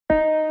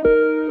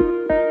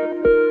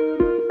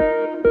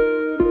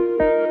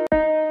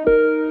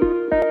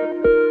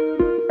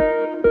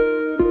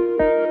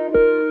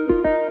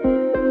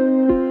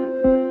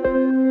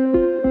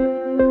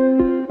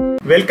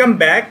Welcome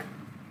back.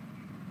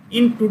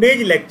 In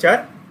today's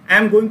lecture, I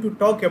am going to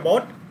talk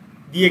about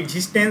the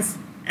existence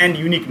and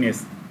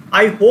uniqueness.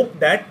 I hope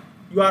that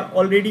you are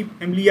already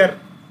familiar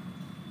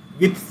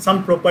with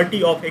some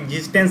property of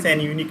existence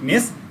and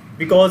uniqueness,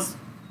 because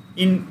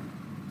in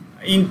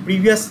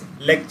previous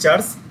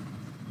lectures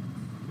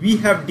we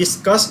have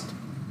discussed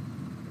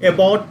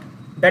about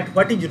that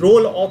what is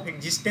role of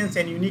existence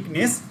and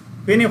uniqueness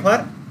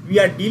whenever we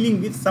are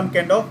dealing with some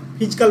kind of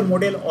physical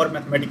model or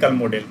mathematical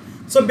model.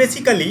 So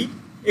basically,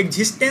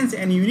 existence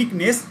and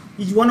uniqueness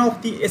is one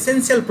of the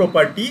essential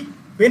property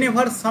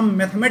whenever some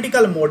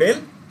mathematical model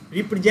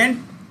represent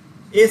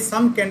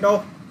some kind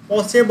of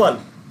possible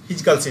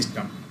physical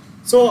system.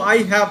 So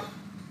I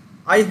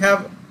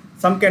have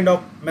some kind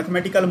of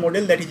mathematical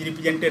model that is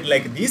represented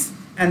like this,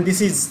 and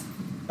this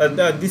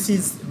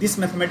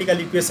mathematical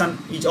equation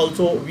is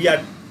also we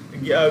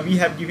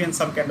have given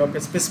some kind of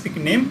a specific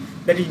name,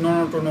 that is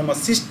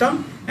non-autonomous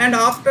system. And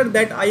after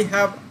that I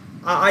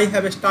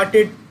have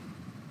started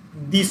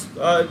this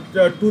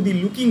to the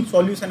looking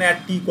solution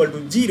at t equal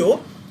to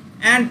 0,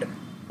 and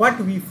what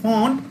we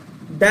found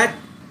that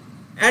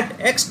at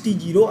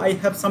xt0 I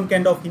have some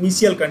kind of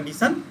initial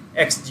condition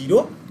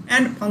x0,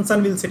 and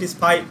function will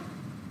satisfy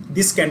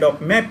this kind of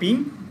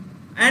mapping.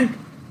 And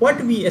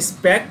what we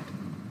expect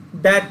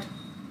that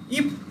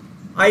if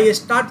I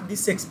start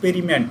this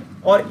experiment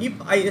or if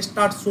I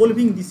start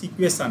solving this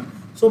equation,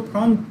 so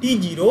from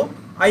t0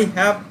 I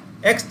have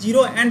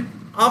x0, and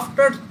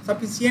after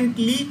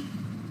sufficiently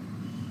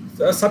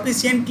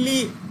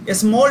a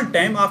small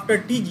time after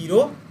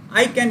t0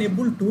 I can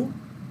able to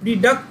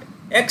predict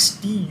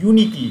xt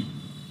uniquely,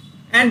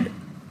 and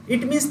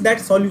it means that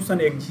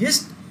solution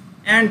exists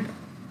and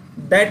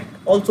that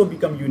also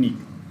become unique.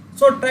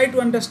 So try to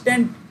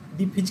understand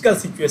the physical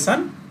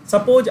situation.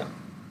 Suppose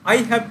I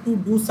have to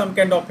do some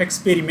kind of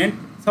experiment.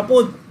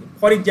 Suppose,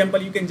 for example,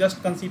 you can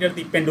just consider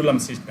the pendulum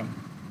system.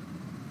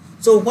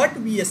 So what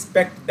we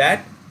expect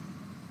that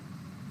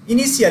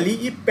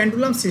initially, if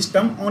pendulum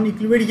system on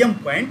equilibrium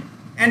point,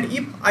 and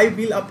if I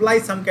will apply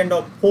some kind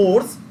of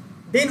force,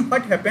 then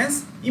what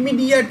happens?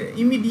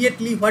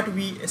 Immediately what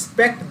we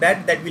expect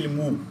that will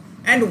move,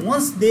 and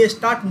once they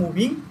start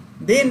moving,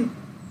 then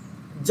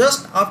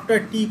just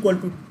after t equal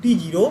to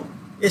t0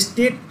 a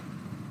state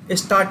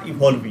start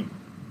evolving.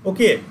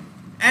 Okay,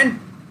 and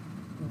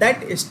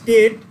that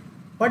state,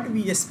 what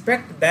we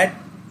expect that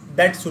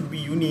should be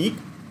unique.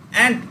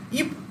 And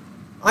if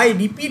I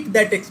repeat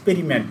that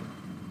experiment,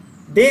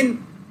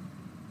 then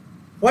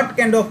what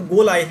kind of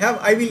goal I have?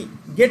 I will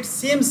get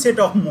same set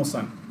of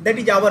motion. That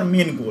is our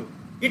main goal.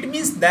 It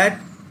means that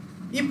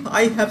if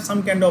I have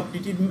some kind of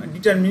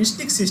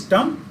deterministic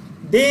system,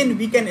 then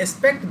we can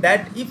expect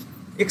that if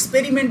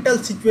experimental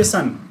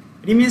situation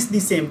remains the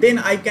same, then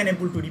I can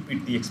able to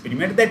repeat the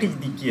experiment. That is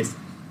the case.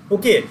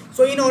 Okay,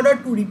 so in order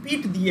to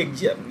repeat the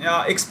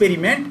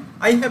experiment,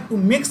 I have to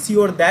make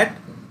sure that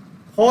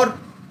for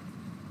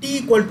t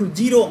equal to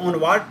 0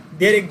 onward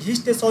there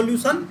exists a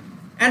solution,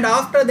 and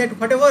after that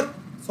whatever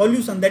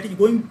solution that is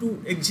going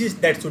to exist,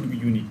 that should be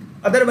unique.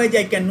 Otherwise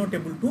I cannot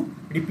able to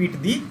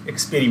repeat the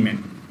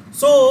experiment.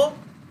 So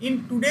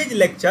in today's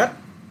lecture,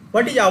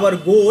 what is our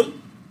goal?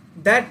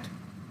 That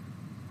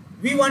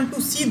we want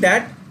to see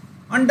that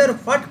under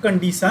what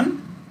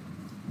condition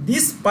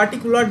this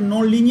particular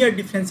nonlinear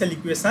differential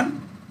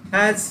equation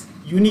has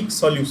unique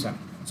solution.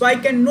 So I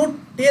cannot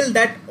tell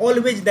that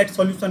always that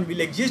solution will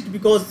exist,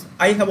 because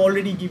I have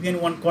already given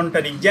one counter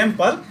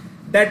example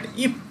that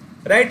if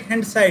right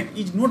hand side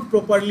is not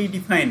properly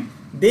defined,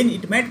 then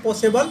it might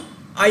possible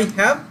I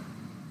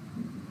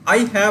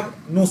have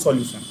no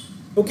solution.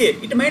 Okay,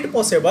 it might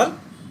possible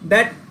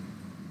that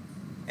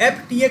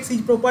ftx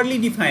is properly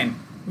defined,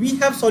 we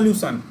have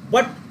solution,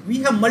 but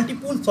we have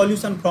multiple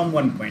solution from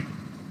one point.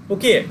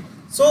 Okay,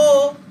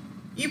 so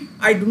if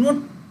I do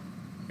not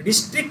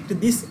restrict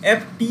this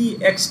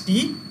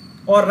ftxt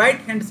or right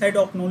hand side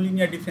of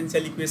nonlinear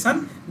differential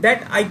equation,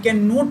 that I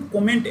cannot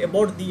comment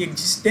about the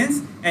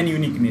existence and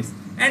uniqueness.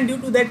 And due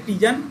to that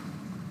reason,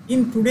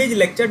 in today's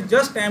lecture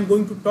just I am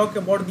going to talk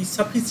about the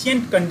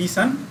sufficient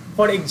condition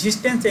for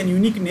existence and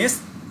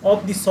uniqueness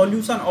of the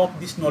solution of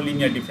this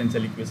nonlinear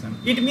differential equation.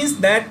 It means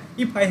that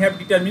if I have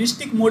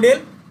deterministic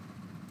model,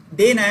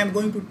 then I am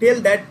going to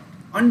tell that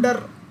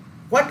under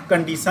what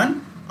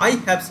condition I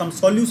have some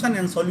solution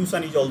and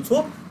solution is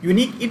also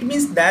unique. It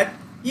means that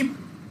if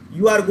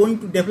you are going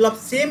to develop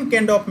same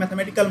kind of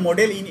mathematical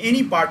model in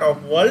any part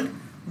of world,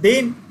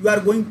 then you are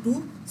going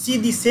to see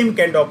the same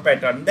kind of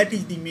pattern. That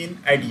is the main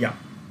idea.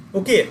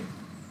 Okay,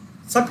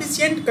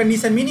 sufficient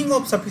condition, meaning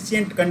of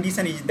sufficient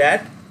condition is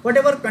that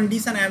whatever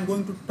condition I am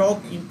going to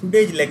talk in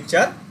today's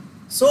lecture,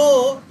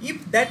 so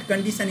if that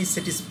condition is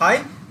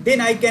satisfied, then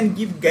I can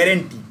give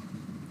guarantee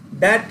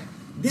that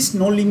this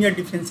nonlinear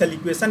differential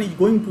equation is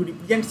going to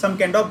represent some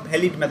kind of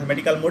valid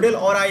mathematical model,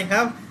 or I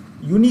have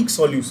unique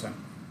solution.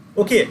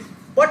 Okay,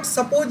 but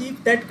suppose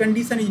if that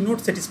condition is not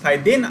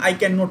satisfied, then I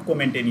cannot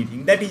comment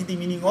anything. That is the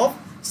meaning of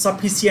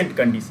sufficient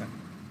condition.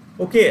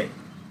 Okay,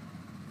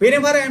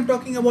 whenever I am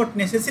talking about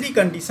necessary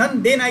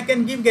condition, then I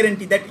can give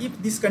guarantee that if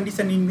this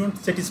condition is not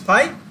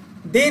satisfied,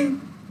 then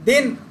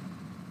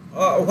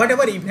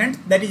whatever event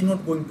that is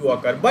not going to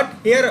occur. But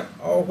here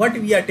what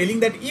we are telling,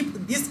 that if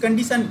this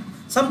condition,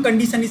 some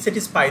condition is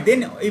satisfied,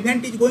 then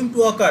event is going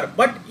to occur.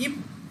 But if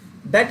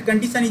that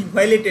condition is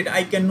violated,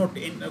 I cannot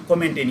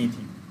comment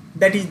anything.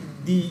 That is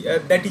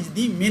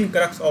the main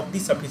crux of the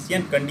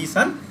sufficient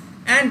condition.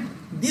 And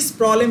this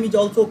problem is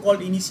also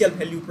called initial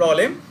value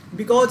problem,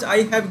 because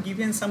I have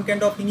given some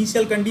kind of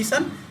initial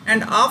condition,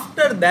 and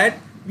after that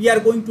we are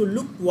going to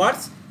look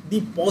towards the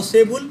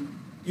possible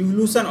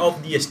evolution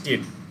of the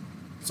state.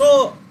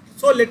 So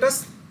let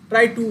us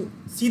try to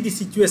see the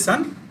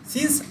situation.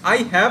 Since I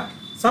have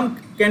some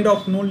kind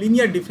of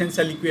nonlinear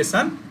differential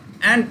equation,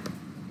 and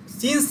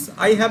since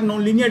I have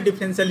nonlinear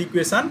differential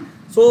equation,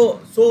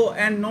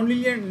 and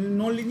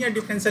nonlinear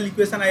differential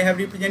equation I have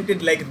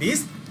represented like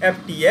this,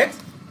 ftx,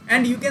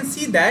 and you can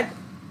see that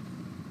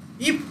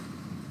if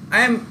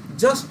I am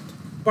just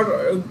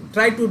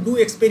try to do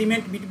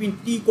experiment between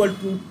t equal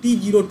to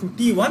t0 to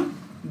t1,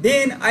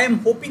 then I am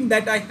hoping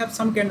that I have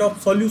some kind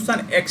of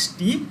solution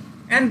xt,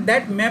 and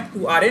that map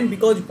to Rn,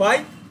 because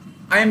why?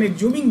 I am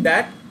assuming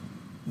that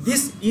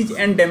this is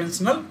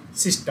n-dimensional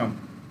system,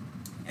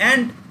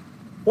 and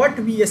what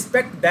we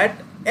expect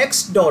that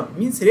x dot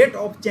means rate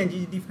of change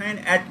is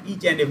defined at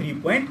each and every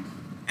point,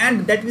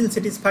 and that will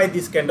satisfy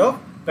this kind of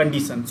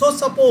condition. So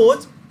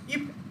suppose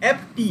if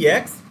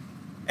ftx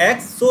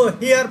x, so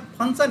here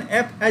function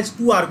f has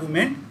two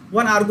arguments,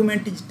 one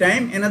argument is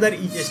time, another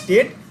is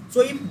state.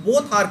 So if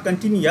both are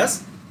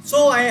continuous,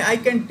 so I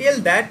can tell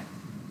that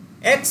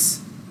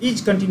x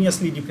is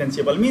continuously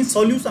differentiable, means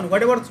solution,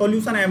 whatever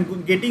solution I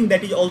am getting,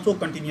 that is also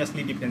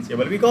continuously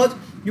differentiable, because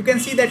you can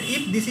see that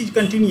if this is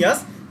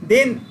continuous,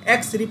 then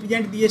x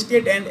represents the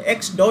state and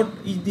x dot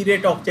is the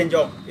rate of change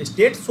of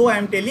state. So I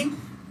am telling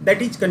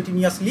that is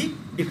continuously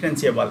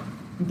differentiable.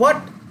 But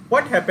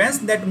what happens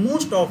that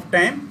most of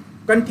time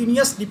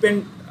continuous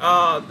depend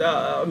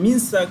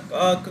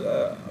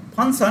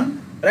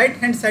function right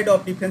hand side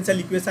of differential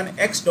equation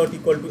x dot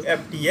equal to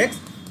ftx,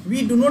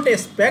 we do not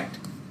expect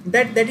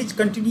that is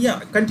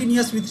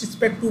continuous with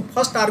respect to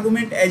first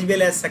argument as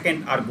well as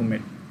second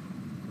argument.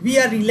 We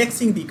are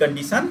relaxing the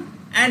condition,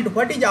 and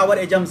what is our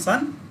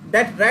assumption?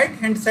 That right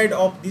hand side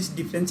of this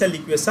differential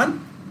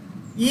equation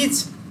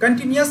is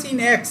continuous in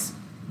x,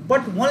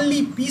 but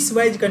only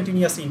piecewise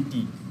continuous in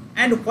t.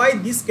 And why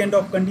this kind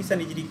of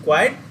condition is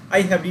required,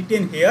 I have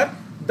written here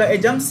the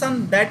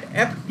assumption that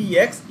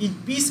ftx is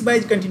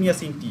piecewise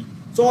continuous in t.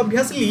 So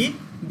obviously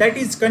that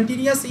is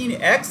continuous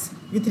in x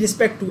with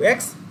respect to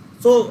x.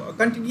 So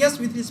continuous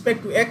with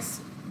respect to x,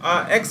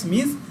 x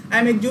means I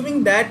am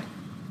assuming that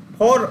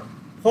for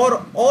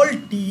all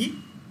t,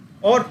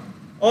 or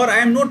I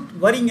am not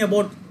worrying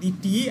about the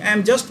t, I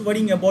am just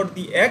worrying about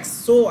the x.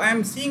 So I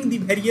am seeing the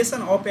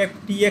variation of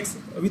ftx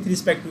with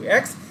respect to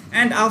x,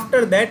 and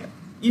after that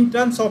in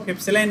terms of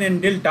epsilon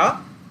and delta,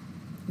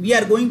 we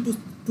are going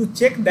to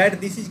check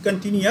that this is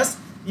continuous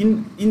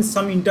in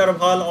some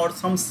interval or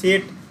some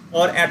set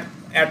or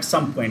at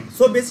some point.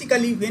 So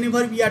basically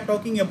whenever we are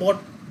talking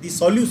about the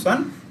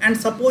solution, and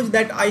suppose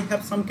that I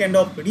have some kind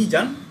of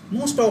region,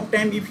 most of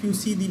time if you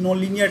see the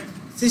nonlinear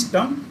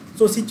system,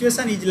 so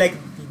situation is like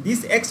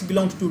this, x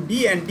belongs to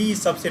D and D is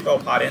subset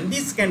of R, and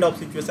this kind of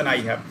situation I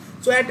have.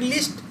 So at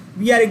least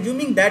we are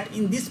assuming that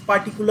in this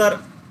particular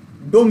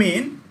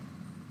domain,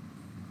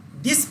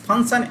 this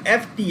function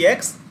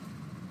ftx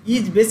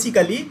is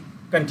basically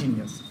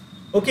continuous,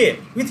 okay,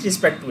 with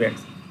respect to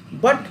x.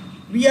 But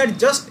we are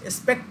just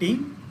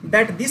expecting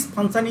that this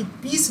function is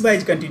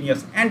piecewise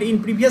continuous, and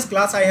in previous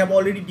class I have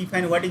already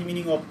defined what is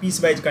meaning of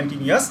piecewise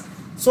continuous.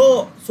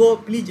 So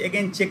please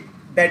again check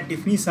that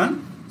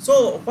definition.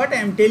 So what I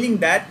am telling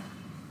that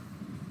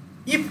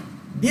if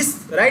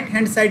this right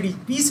hand side is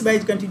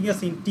piecewise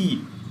continuous in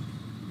t,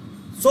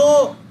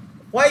 so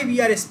why we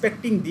are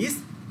expecting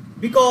this?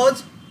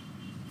 Because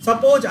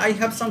suppose I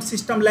have some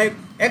system like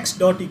x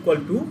dot equal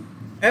to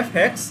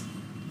fx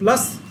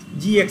plus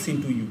gx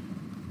into u.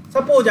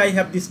 Suppose I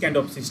have this kind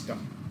of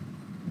system.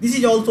 This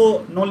is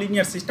also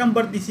nonlinear system,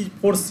 but this is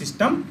forced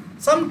system.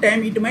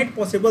 Sometime it might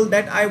possible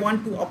that I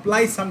want to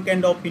apply some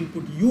kind of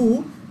input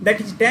u that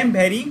is time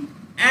varying,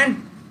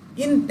 and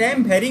in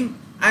time varying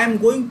I am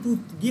going to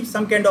give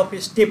some kind of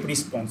a step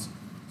response.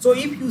 So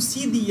if you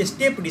see the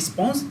step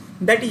response,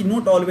 that is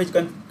not always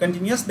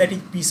continuous, that is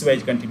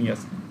piecewise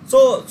continuous.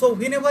 So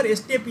whenever a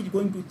step is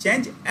going to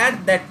change,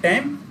 at that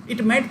time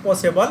it might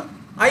possible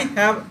I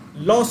have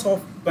loss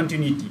of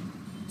continuity.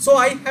 So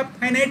I have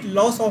finite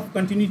loss of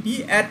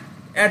continuity at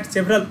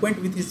several points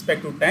with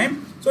respect to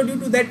time. So due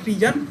to that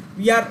reason,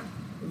 we are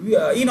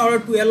in order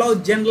to allow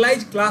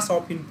generalized class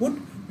of input,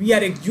 we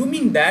are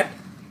assuming that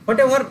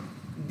whatever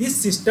this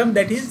system,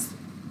 that is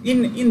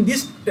in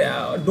this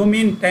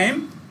domain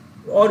time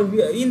or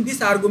in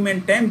this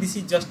argument time, this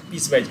is just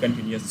piecewise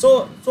continuous.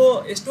 So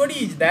a story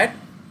is that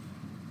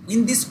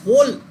in this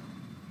whole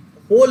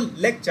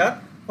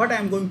lecture, what I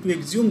am going to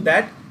assume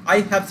that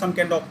I have some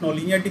kind of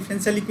nonlinear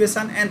differential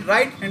equation, and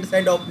right hand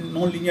side of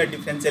nonlinear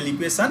differential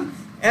equation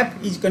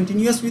f is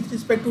continuous with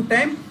respect to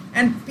time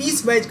and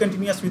piecewise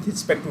continuous with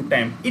respect to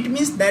time. It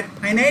means that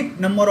finite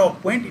number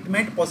of points it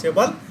might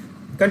possible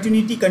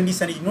continuity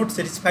condition is not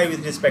satisfied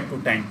with respect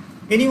to time.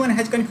 Anyone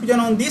has confusion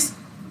on this?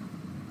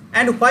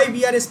 And why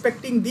we are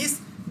expecting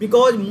this?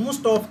 Because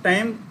most of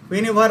time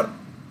whenever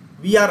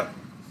we are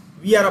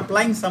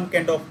applying some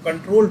kind of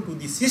control to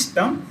the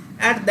system,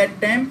 at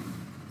that time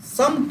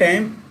some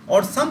time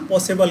or some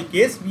possible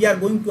case we are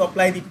going to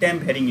apply the time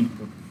varying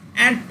input,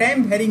 and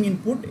time varying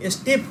input a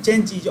step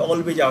change is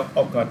always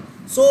occur.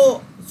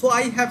 So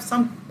I have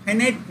some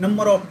finite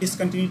number of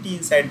discontinuity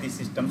inside the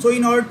system. So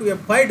in order to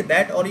avoid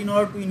that or in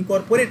order to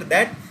incorporate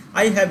that,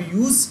 I have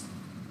used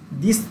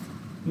this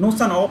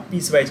notion of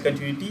piecewise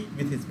continuity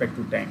with respect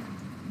to time.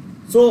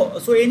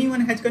 So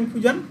anyone has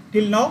confusion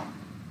till now?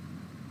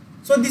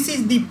 So this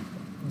is the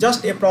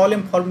just a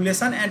problem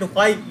formulation and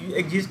why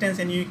existence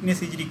and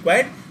uniqueness is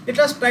required. Let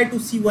us try to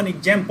see one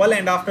example,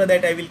 and after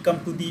that I will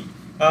come to the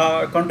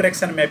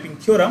contraction mapping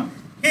theorem.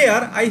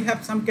 Here I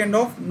have some kind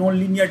of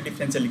nonlinear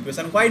differential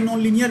equation. Why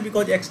nonlinear?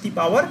 Because xt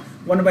power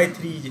 1 by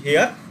 3 is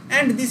here,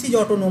 and this is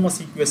autonomous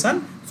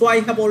equation. So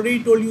I have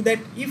already told you that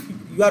if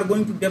you are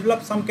going to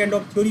develop some kind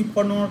of theory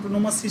for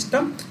non-autonomous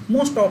system,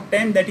 most of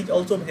time that is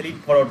also valid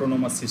for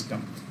autonomous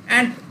system.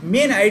 And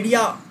main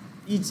idea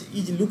is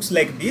looks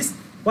like this.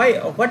 Why?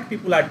 What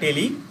people are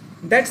telling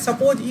that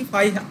suppose if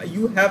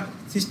you have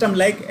system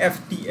like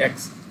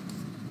ftx.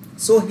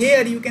 So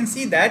here you can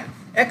see that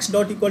x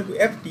dot equal to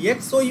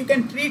ftx. So you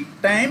can treat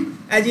time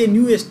as a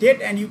new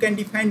state and you can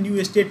define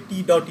new state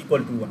t dot equal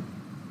to 1.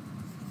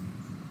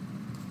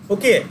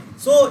 Okay,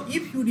 so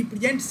if you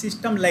represent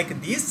system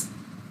like this,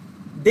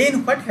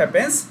 then what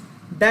happens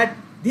that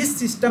this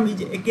system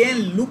is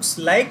again looks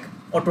like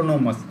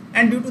autonomous,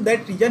 and due to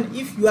that reason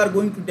if you are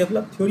going to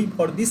develop theory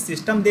for this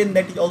system, then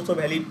that is also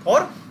valid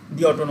for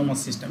the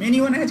autonomous system.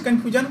 Anyone has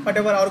confusion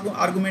whatever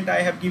argument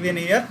I have given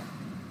here?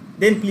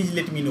 Then please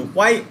let me know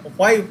why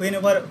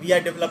whenever we are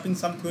developing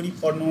some theory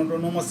for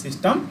non-autonomous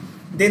system,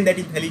 then that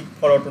is valid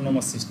for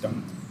autonomous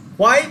system.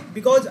 Why?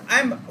 Because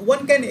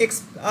one can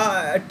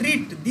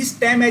treat this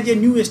time as a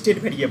new state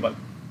variable,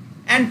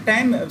 and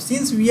time,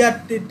 since we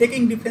are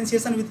taking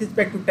differentiation with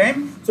respect to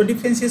time, so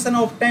differentiation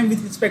of time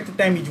with respect to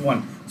time is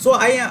 1. So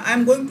I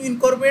am going to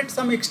incorporate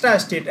some extra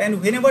state,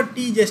 and whenever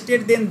t is a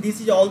state, then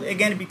this is all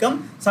again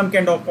become some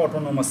kind of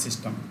autonomous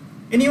system.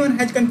 Anyone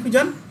has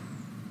confusion?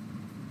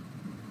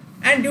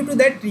 And due to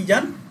that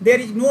reason, there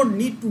is no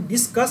need to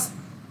discuss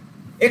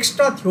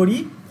extra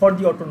theory for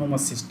the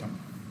autonomous system.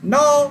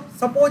 Now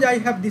suppose I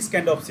have this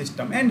kind of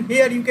system, and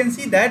here you can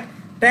see that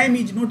time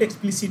is not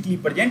explicitly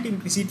present,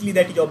 implicitly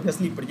that is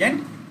obviously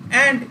present,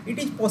 and it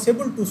is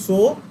possible to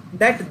show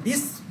that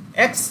this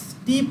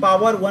xt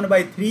power 1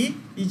 by 3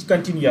 is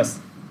continuous.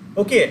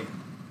 Okay,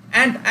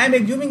 and I am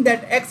assuming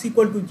that x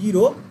equal to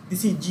 0,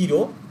 this is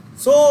 0.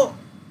 So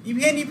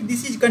even if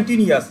this is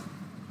continuous,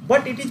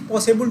 but it is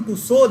possible to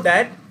show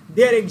that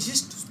there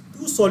exists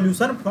two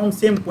solutions from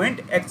same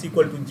point x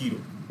equal to 0.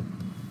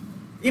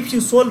 If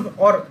you solve,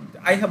 or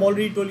I have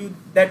already told you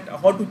that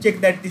how to check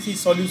that this is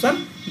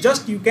solution,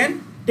 just you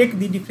can take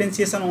the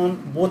differentiation on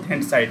both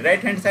hand side, right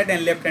hand side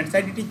and left hand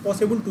side. It is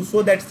possible to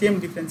show that same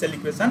differential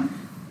equation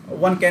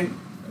one can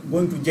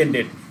going to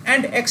generate,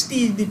 and xt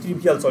is the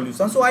trivial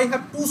solution. So I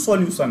have two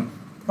solutions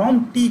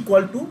from t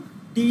equal to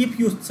t. If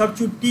you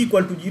substitute t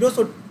equal to 0,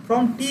 so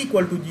from t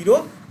equal to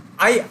 0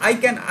 I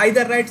can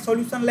either write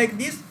solution like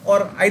this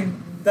or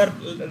either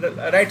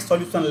write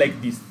solution like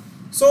this.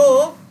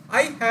 So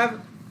I have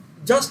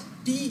just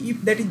t,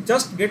 if that is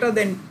just greater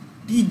than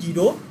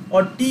t0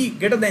 or t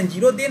greater than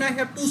 0, then I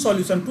have two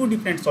solutions, two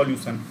different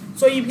solutions.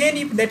 So even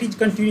if that is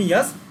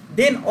continuous,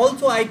 then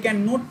also I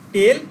cannot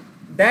tell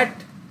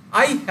that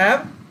I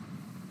have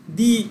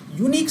the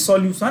unique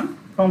solution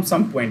from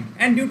some point,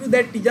 and due to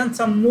that reason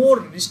some more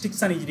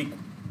restriction is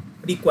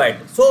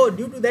required. So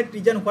due to that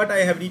reason what I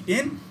have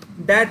written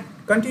that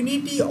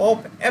continuity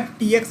of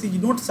ftx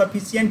is not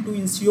sufficient to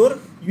ensure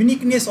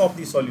uniqueness of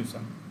the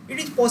solution. It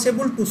is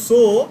possible to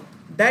show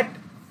that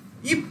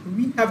if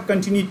we have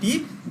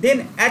continuity,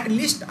 then at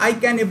least I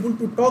can able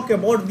to talk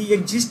about the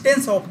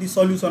existence of the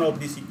solution of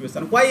this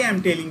equation. Why I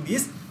am telling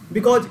this?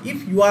 Because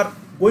if you are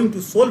going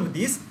to solve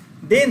this,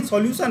 then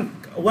solution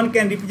one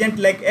can represent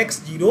like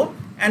x0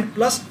 and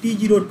plus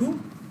t0 to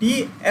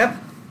t f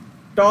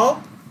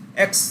tau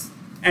x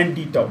and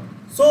d tau.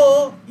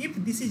 So if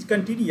this is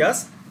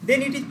continuous,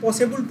 then it is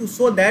possible to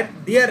show that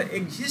there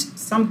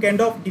exists some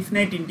kind of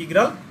definite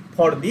integral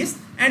for this,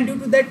 and due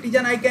to that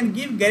reason I can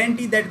give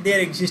guarantee that there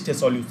exists a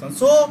solution.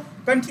 So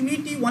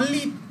continuity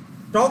only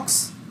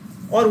talks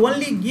or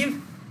only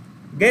give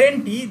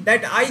guarantee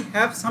that I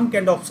have some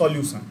kind of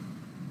solution.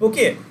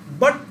 Okay,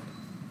 but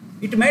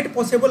it might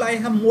possible I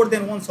have more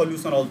than one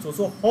solution also.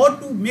 So how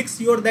to make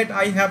sure that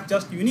I have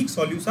just unique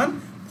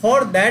solution?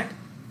 For that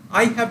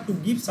I have to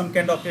give some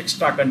kind of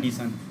extra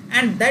condition,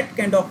 and that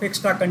kind of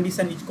extra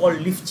condition is called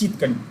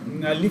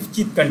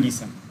Lifshitz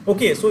condition.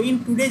 Okay, so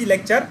in today's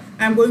lecture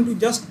I am going to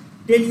just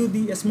tell you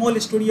the small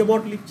story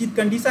about Lifshitz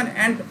condition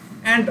and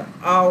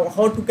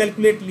how to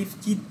calculate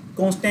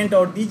constant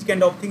or these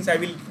kind of things I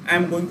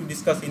am going to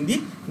discuss in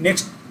the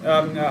next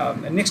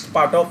next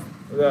part of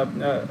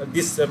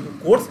this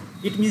course.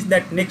 It means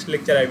that next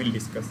lecture I will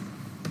discuss.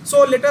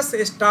 So let us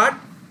start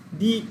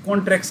the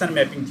contraction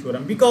mapping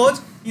theorem,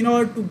 because in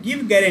order to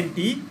give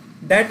guarantee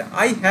that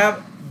I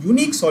have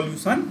unique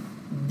solution,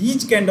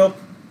 these kind of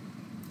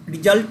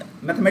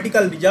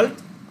mathematical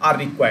results are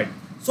required.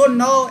 So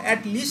now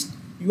at least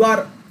you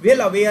are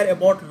well aware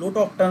about lot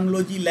of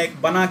terminology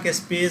like Banach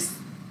space,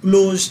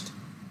 closed,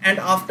 and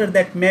after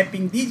that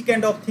mapping. These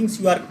kind of things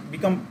you are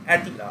become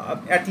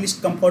at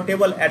least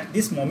comfortable at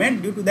this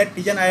moment. Due to that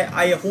reason,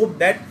 I hope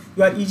that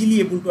you are easily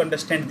able to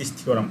understand this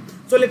theorem.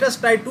 So let us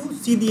try to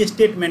see the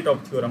statement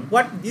of theorem.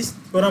 What this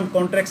theorem,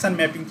 contraction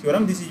mapping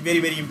theorem, this is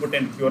very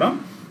important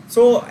theorem.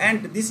 So,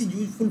 and this is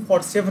useful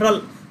for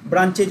several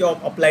branches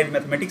of applied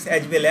mathematics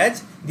as well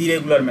as the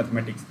regular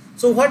mathematics.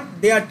 So what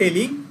they are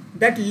telling,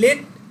 that let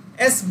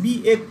S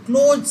be a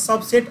closed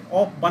subset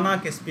of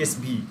Banach space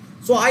V.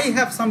 So I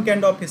have some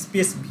kind of a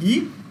space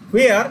V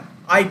where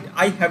I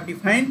have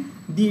defined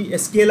the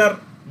scalar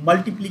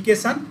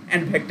multiplication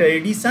and vector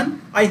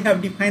addition. I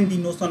have defined the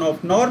notion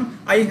of norm.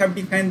 I have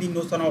defined the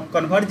notion of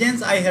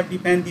convergence. I have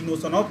defined the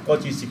notion of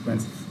Cauchy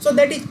sequence. So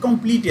that is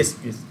complete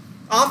space.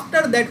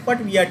 After that,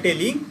 what we are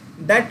telling,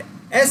 that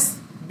S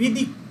be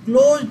the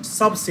closed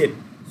subset.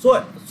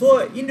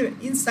 So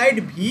inside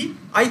V,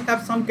 I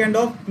have some kind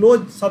of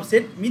closed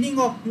subset. Meaning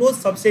of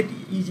closed subset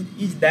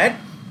is that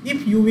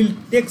if you will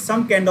take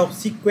some kind of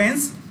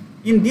sequence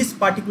in this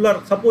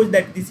particular, suppose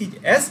that this is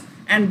S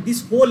and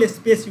this whole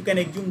space you can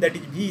assume that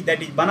is V,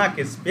 that is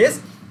Banach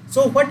space.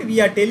 So what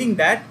we are telling,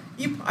 that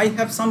if I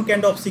have some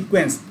kind of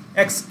sequence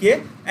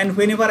xk, and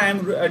whenever I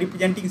am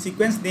representing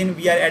sequence, then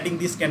we are adding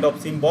this kind of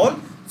symbol.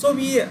 So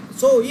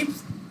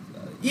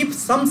if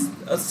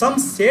some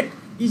set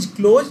is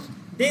closed,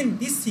 then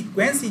this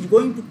sequence is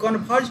going to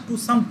converge to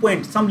some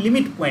point, some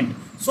limit point.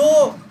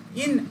 So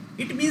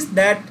it means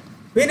that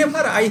whenever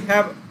I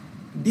have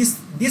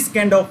this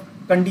kind of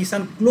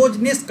condition,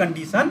 closeness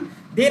condition,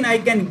 then I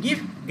can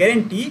give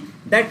guarantee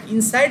that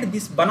inside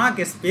this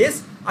Banach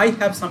space I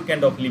have some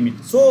kind of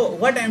limit. So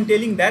what I am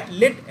telling, that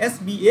let S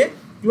be a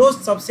closed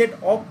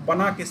subset of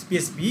Banach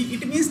space V.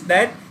 It means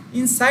that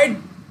inside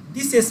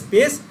this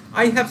space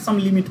I have some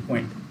limit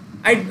point.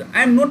 I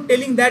am not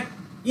telling that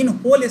in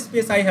whole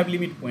space I have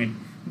limit point,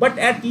 but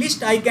at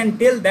least I can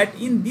tell that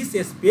in this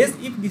space,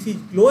 if this is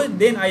closed,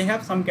 then I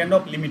have some kind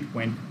of limit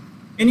point.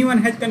 Anyone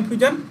has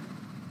confusion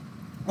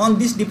on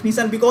this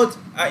definition? Because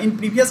in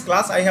previous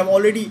class I have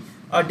already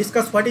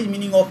discussed what is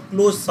meaning of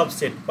closed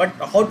subset, but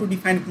how to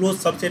define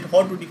closed subset,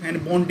 how to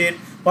define bonded,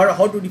 or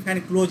how to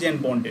define closed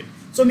and bonded.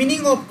 So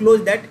meaning of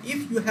closed, that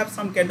if you have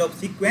some kind of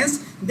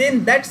sequence,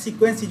 then that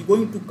sequence is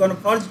going to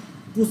converge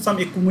to some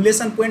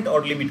accumulation point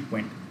or limit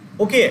point.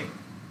 Okay,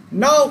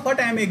 now what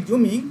I am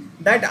assuming,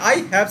 that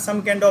I have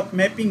some kind of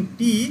mapping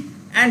T,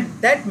 and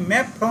that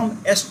map from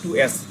S to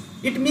S.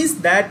 It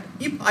means that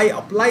if I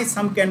apply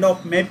some kind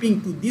of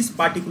mapping to this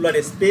particular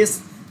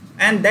space,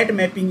 and that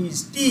mapping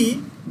is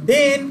T,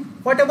 then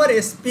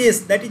whatever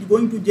space that is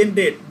going to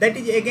generate, that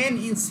is again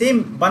in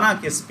same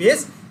Banach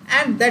space,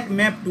 and that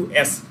map to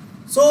S.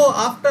 So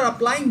after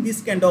applying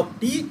this kind of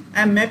T,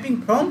 I am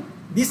mapping from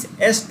this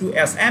S to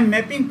S. I am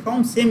mapping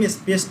from same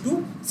space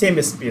to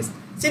same space.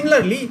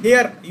 Similarly,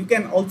 here you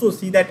can also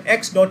see that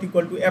x dot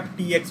equal to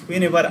ftx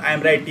whenever I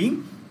am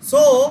writing.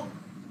 So,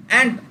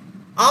 and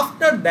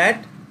after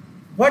that,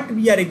 what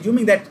we are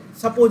assuming, that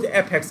suppose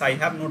fx, I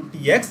have not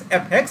tx,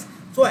 fx.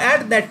 So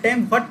at that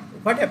time,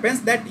 what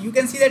happens, that you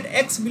can see that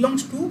x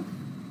belongs to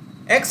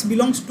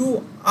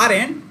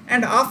Rn,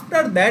 and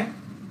after that,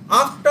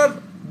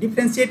 after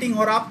differentiating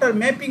or after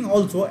mapping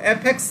also,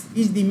 fx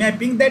is the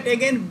mapping that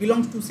again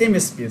belongs to same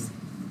space,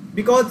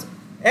 because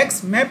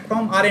x map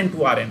from Rn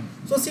to Rn.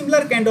 So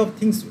similar kind of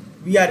things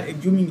we are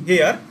assuming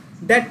here,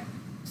 that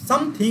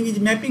something is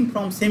mapping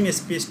from same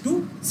space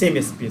to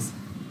same space.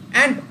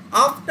 And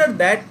after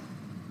that,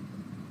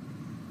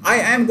 I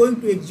am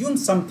going to assume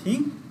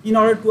something in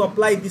order to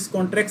apply this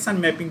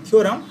contraction mapping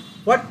theorem.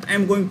 What I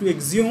am going to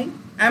assume?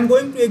 I am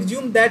going to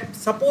assume that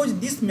suppose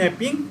this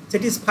mapping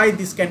satisfies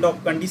this kind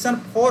of condition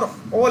for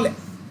all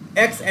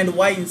x and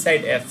y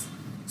inside S.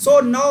 So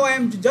now I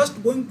am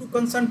just going to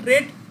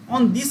concentrate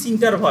on this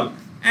interval,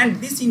 and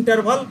this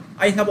interval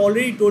I have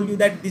already told you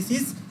that this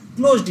is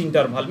closed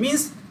interval.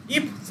 Means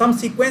if some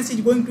sequence is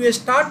going to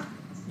start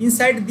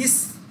inside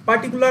this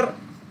particular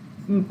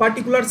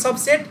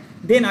subset,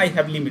 then I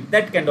have limit,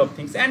 that kind of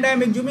things. And I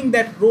am assuming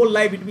that row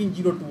lie between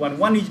 0 to 1.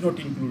 1 is not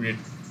included.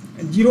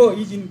 0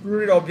 is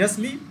included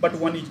obviously, but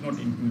 1 is not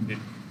included.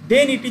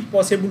 Then it is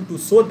possible to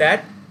show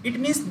that, it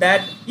means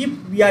that if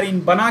we are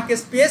in Banach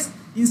space,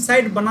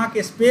 inside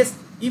Banach space,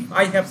 if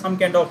I have some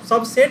kind of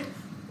subset,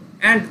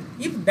 and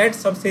if that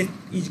subset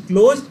is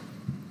closed,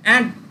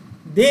 and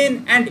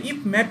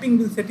if mapping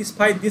will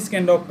satisfy this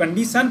kind of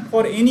condition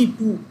for any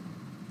two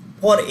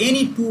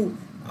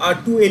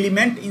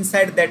element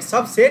inside that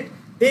subset,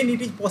 then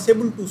it is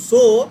possible to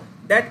show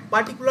that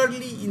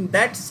particularly in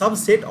that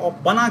subset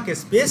of Banach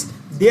space,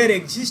 there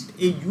exists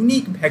a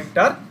unique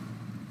vector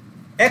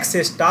x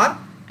star,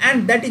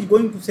 and that is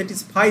going to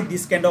satisfy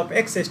this kind of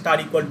x star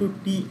equal to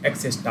t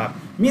x star,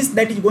 means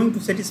that is going to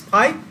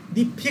satisfy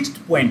the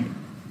fixed point.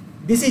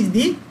 This is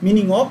the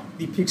meaning of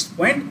the fixed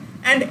point,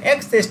 and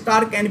x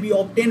star can be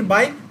obtained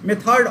by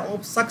method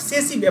of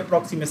successive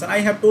approximation. I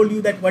have told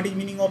you that what is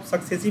meaning of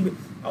successive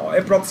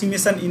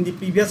approximation in the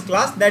previous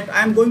class, that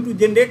I am going to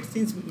generate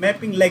since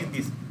mapping like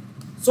this.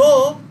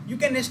 So you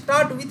can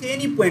start with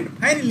any point.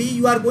 Finally,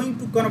 you are going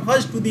to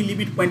converge to the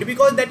limit point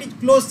because that is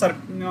closed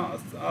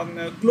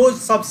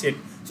subset.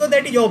 So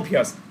that is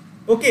obvious.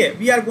 Okay,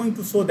 we are going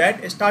to show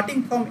that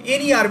starting from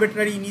any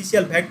arbitrary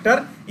initial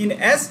vector in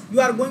S,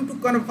 you are going to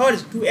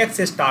converge to x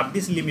star,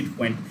 this limit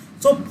point.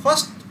 So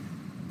first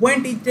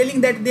point is telling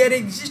that there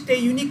exists a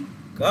unique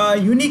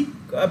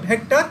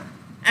vector,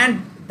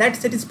 and that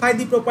satisfies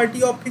the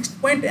property of fixed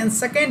point. And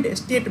second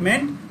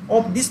statement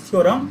of this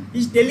theorem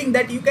is telling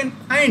that you can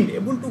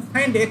able to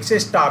find x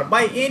star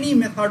by any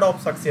method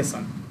of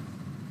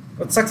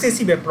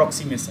successive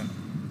approximation.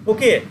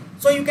 Okay,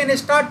 so you can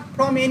start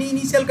from any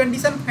initial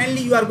condition,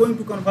 finally you are going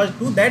to converge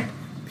to that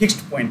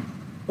fixed point.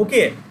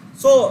 Okay,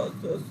 so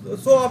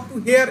up to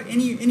here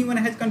anyone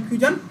has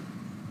confusion?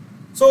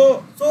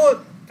 So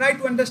try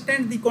to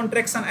understand the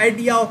contraction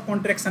idea of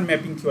contraction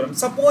mapping theorem.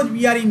 Suppose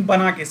we are in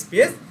Banach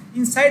space.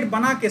 Inside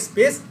Banach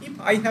space,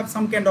 if I have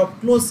some kind of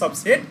closed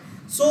subset,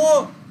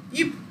 so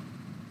if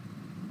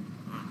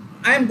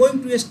I am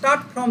going to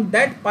start from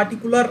that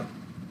particular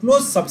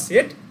closed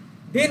subset,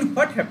 then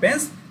what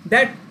happens,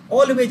 that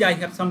always I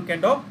have some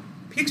kind of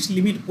fixed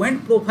limit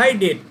point,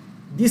 provided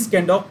this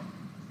kind of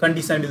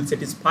condition will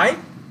satisfy.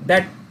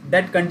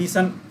 That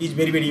condition is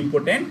very, very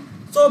important.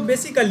 So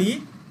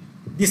basically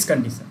this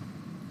condition.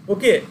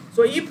 Okay,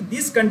 so if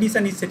this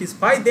condition is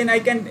satisfied, then I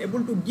can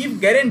able to give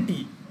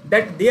guarantee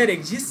that there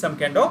exists some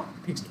kind of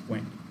fixed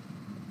point.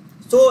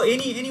 So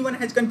anyone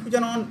has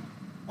confusion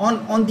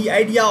on the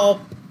idea of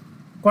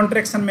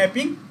contraction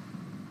mapping?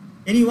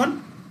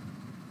 Anyone?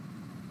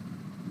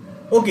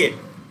 Okay,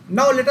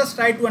 now let us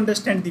try to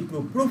understand the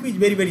proof. Proof is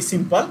very, very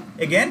simple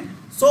again.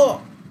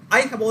 So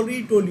I have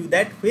already told you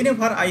that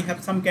whenever I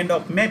have some kind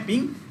of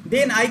mapping,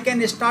 then I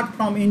can start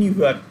from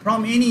anywhere,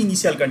 from any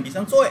initial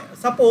condition. So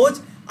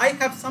suppose I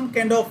have some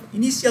kind of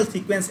initial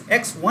sequence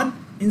x1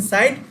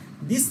 inside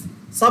this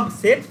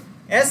subset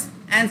S,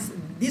 and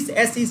this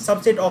S is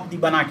subset of the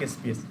Banach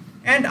space,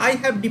 and I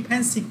have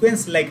defined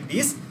sequence like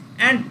this,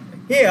 and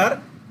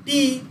here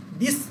T,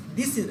 this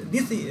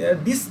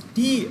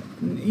T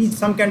is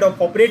some kind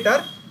of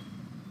operator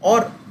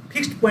or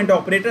fixed point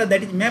operator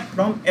that is mapped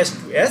from S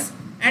to S,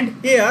 and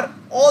here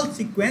all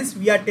sequence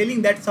we are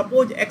telling that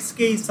suppose xk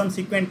is some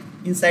sequence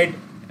inside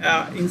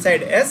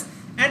S,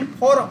 and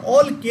for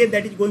all k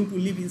that is going to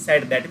live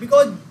inside that,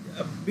 because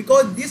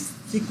this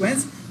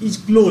sequence is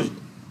closed,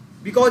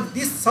 because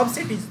this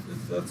subset is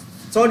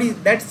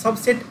that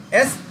subset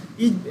S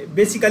is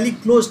basically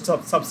closed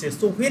subset.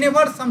 So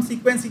whenever some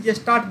sequence is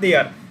start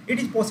there, it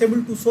is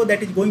possible to show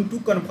that is going to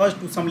converge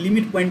to some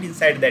limit point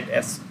inside that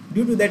S.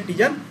 Due to that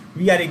reason,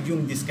 we are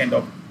assuming this kind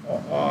of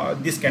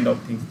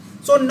things.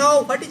 So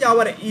now what is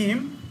our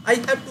aim? I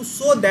have to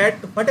show that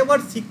whatever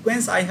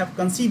sequence I have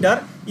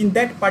considered in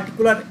that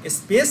particular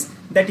space,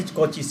 that is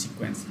Cauchy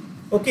sequence.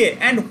 Okay,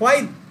 and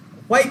why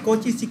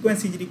Cauchy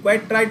sequence is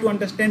required? Try to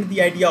understand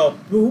the idea of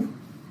proof.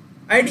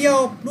 Idea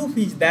of proof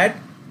is that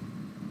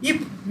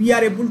if we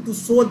are able to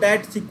show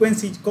that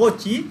sequence is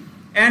Cauchy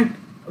and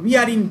we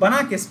are in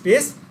Banach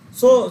space,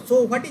 so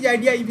what is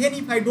idea? Even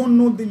if I don't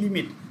know the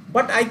limit,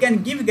 but I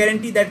can give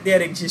guarantee that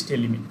there exists a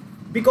limit,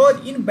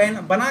 because in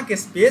Banach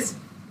space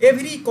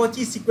every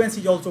Cauchy sequence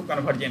is also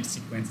convergent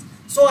sequence.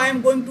 So I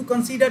am going to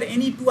consider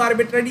any two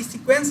arbitrary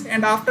sequence,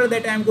 and after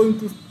that I am going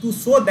to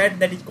show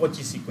that is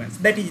Cauchy sequence.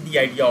 That is the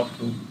idea of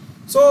proof.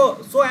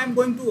 So I am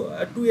going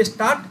to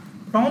start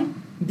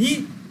from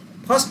the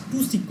first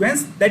two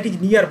sequence that is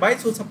nearby.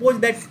 So suppose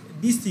that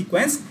this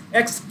sequence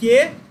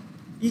xk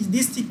is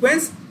this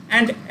sequence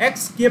and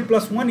xk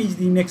plus 1 is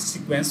the next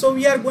sequence. So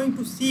we are going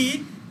to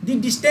see the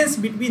distance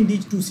between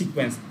these two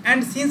sequences,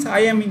 and since I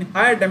am in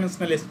higher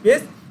dimensional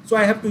space, so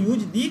I have to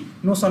use the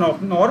notion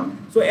of norm.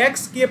 So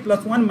xk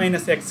plus 1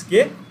 minus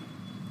xk,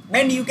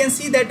 and you can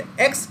see that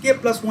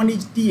xk plus 1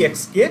 is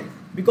txk,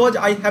 because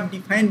I have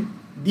defined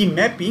the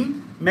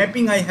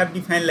mapping I have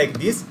defined like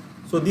this.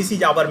 So this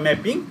is our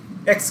mapping,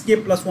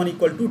 xk plus 1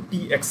 equal to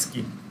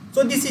txk.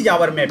 So this is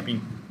our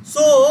mapping.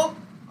 So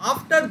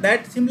after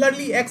that,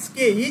 similarly xk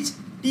is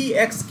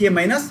txk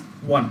minus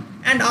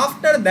 1, and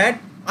after that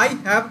I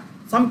have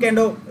some kind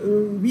of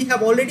we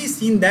have already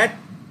seen that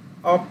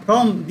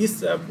from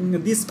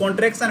this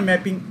contraction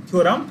mapping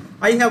theorem,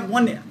 I have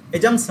one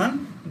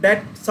assumption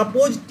that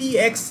suppose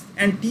tx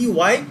and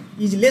ty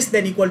is less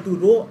than equal to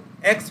rho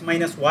x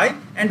minus y,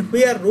 and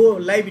where rho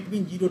lie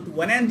between 0 to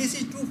 1, and this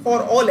is true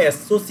for all s.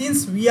 So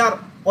since we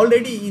are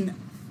already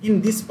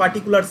in this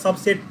particular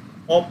subset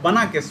of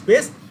Banach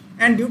space,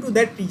 and due to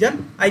that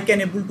reason I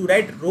can able to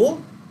write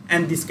rho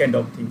and this kind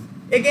of things.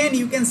 Again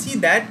you can see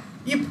that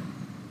if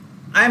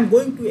I am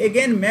going to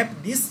again map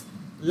this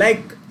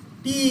like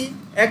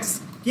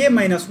txk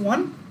minus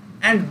 1,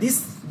 and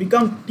this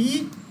become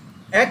T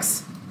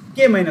x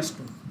k minus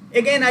 2.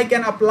 Again I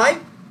can apply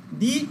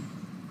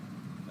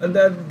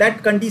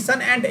that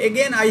condition, and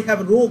again I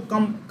have rho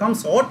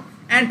comes out,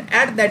 and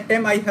at that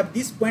time I have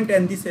this point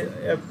and this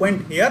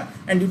point here,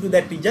 and due to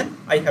that reason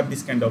I have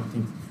this kind of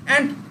things.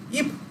 And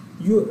if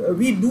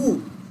we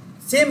do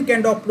same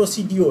kind of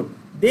procedure,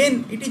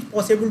 then it is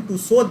possible to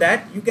show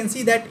that you can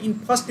see that in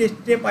first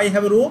step I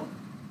have rho,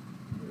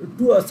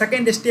 to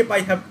second step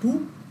I have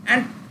 2,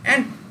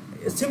 and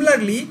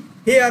similarly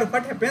here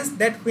what happens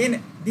that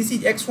when this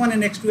is x1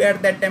 and x2,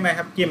 at that time I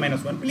have k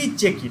minus 1. Please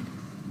check it.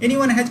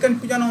 Anyone has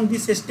confusion on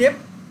this step?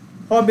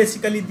 How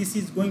basically this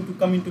is going to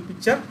come into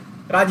picture?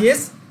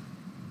 Rajesh,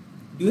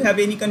 do you have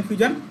any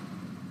confusion?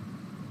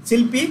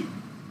 Silpi?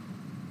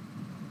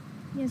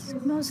 Yes,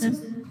 no sir.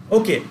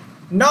 Okay,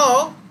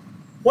 now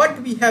what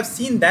we have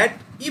seen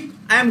that if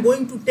I am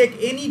going to take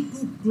any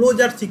two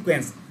closure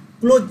sequence,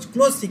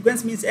 closed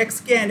sequence means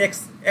xk and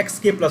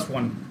xk plus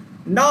 1.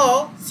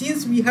 Now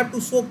since we have to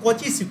show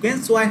Cauchy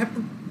sequence, so I have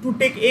to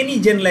take any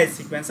generalized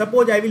sequence.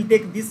 Suppose I will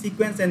take this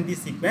sequence and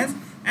this sequence,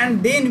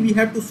 and then we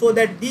have to show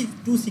that these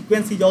two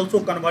sequences is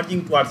also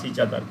converging towards each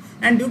other,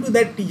 and due to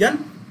that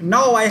reason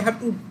now I have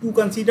to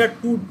consider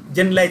two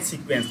generalized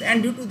sequence,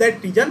 and due to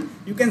that reason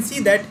you can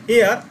see that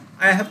here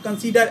I have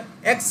considered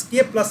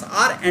xk plus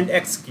r and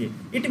xk.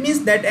 It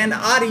means that an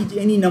r is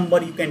any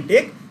number you can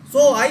take,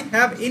 so I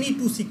have any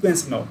two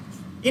sequence now.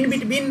 In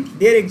between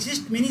there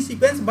exist many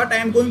sequence, but I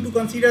am going to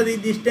consider the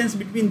distance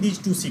between these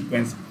two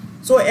sequence.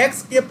 So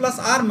xk plus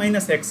r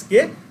minus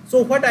xk.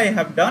 So what I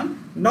have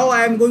done, now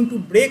I am going to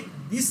break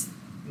this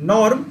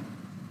norm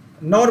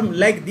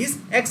like this,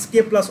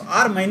 xk plus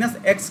r minus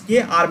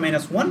xk r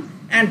minus 1,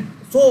 and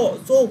so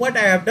what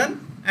I have done,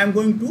 I am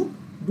going to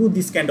do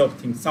this kind of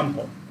thing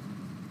somehow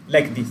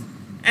like this,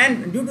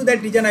 and due to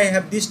that reason I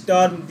have this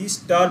term, this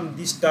term,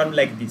 this term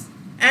like this,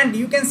 and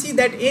you can see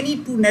that any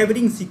two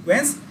neighboring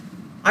sequence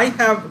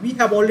we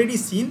have already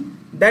seen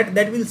that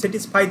will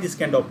satisfy this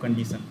kind of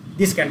condition,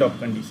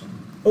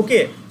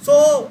 okay.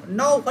 So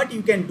now what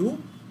you can do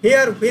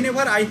here,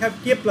 whenever I have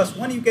k plus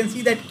 1, you can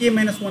see that k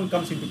minus 1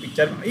 comes into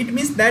picture. It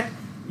means that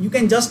you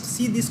can just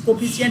see this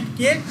coefficient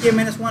k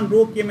minus 1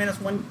 rho k minus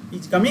 1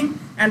 is coming,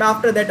 and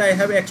after that I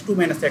have x2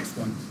 minus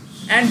x1,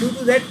 and due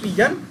to that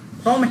reason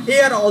from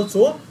here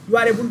also you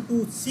are able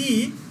to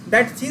see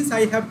that since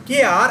I have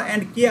kr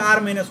and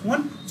kr minus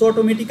 1, so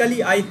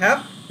automatically I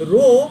have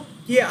rho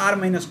kr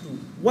minus 2,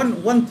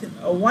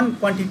 one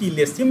quantity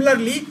less.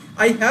 Similarly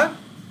I have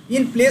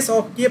in place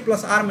of k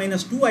plus r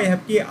minus 2, I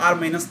have kr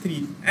minus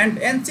 3,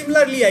 and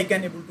similarly I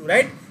can able to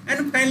write,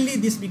 and finally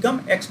this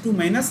become x2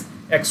 minus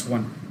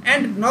x1.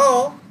 And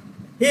now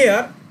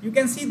here you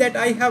can see that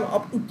I have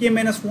up to k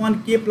minus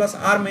 1, k plus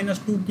r minus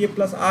 2, k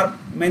plus r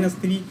minus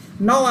 3.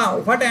 Now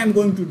what I am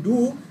going to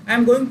do, I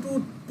am going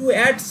to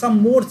add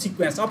some more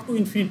sequence up to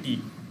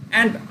infinity,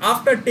 and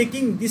after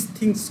taking these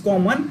things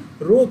common,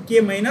 rho k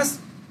minus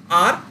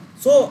r,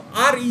 so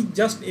r is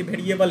just a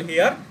variable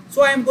here,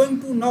 so I am going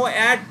to now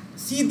add,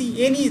 see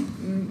the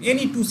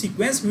any two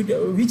sequence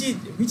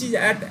which is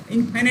at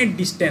infinite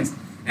distance,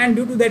 and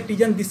due to that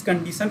reason this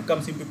condition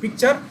comes into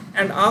picture.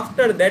 And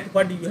after that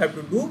what you have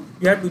to do,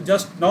 you have to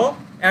just now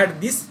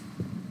add this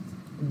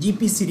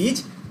GP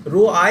series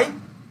rho I,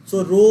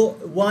 so rho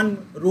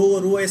 1,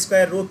 rho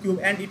square, rho cube,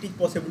 and it is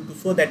possible to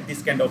show that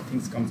this kind of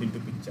things comes into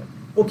picture.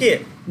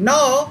 Okay,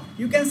 now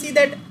you can see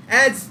that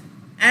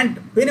and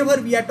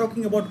whenever we are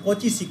talking about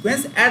Cauchy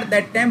sequence, at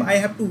that time I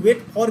have to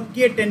wait for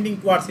k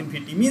tending towards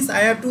infinity, means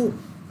I have to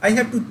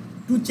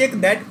check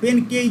that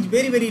when k is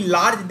very very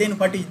large, then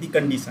what is the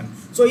condition.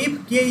 So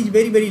if k is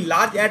very very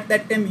large, at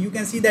that time you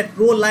can see that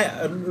rho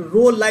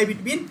lie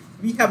between,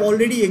 we have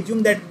already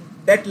assumed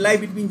that lie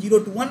between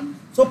 0 to 1.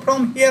 So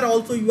from here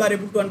also you are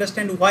able to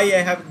understand why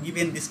I have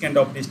given this kind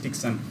of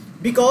restriction,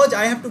 because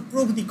I have to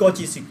prove the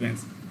Cauchy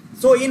sequence.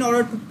 So in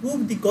order to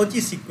prove the Cauchy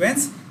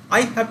sequence,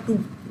 I have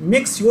to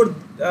make sure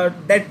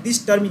that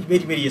this term is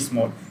very very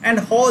small, and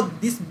how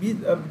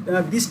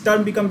this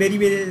term become very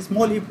very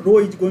small if rho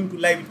is going to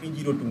lie between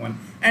 0 to 1,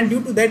 and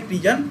due to that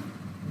reason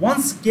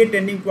once k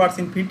tending towards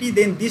infinity,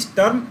 then this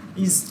term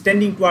is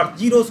tending towards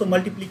 0, so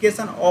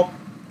multiplication of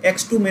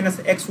x2 minus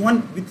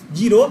x1 with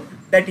 0,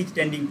 that is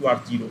tending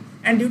towards 0,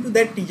 and due to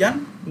that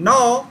reason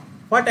now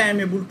what I am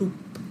able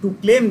to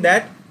claim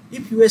that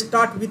if you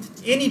start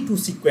with any two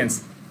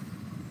sequence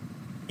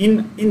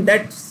in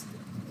that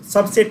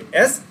subset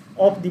S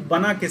of the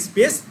Banach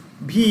space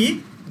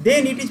V,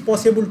 then it is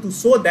possible to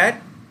show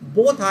that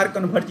both are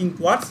converging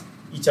towards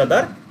each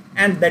other,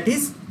 and that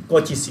is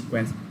Cauchy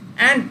sequence.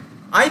 And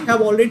I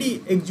have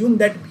already assumed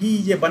that V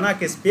is a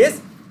Banach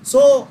space,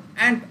 so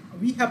and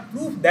we have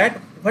proved that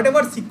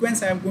whatever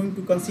sequence I am going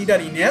to consider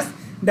in S,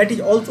 that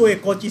is also a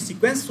Cauchy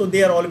sequence, so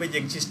there always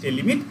exists a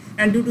limit,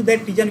 and due to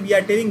that reason we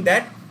are telling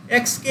that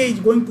xk is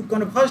going to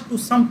converge to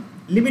some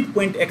limit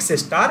point x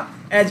star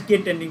as k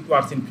tending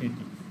towards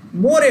infinity.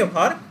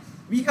 Moreover,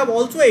 we have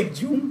also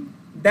assumed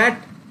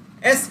that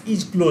S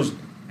is closed,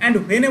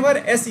 and whenever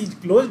S is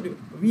closed,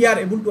 we are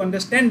able to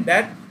understand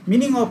that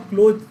meaning of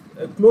closed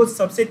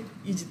subset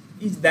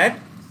is that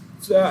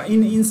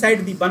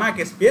inside the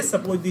Banach space,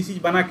 suppose this is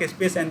Banach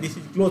space and this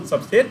is closed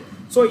subset.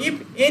 So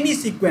if any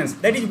sequence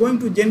that is going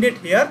to generate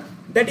here,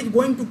 that is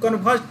going to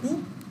converge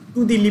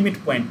to the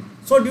limit point.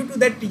 So due to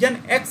that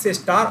reason x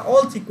star,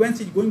 all sequence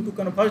is going to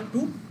converge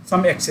to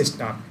some x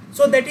star.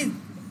 So that is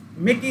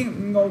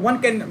making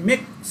one can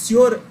make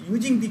sure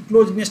using the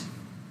closeness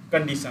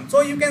condition.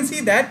 So you can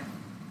see that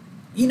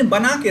in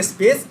Banach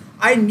space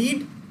I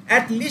need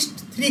at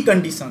least 3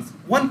 conditions.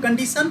 One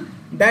condition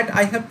that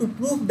I have to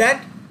prove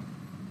that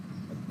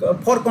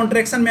for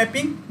contraction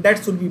mapping,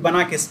 that should be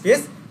Banach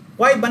space.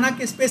 Why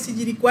Banach space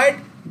is required?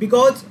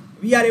 Because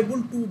we are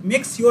able to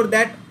make sure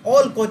that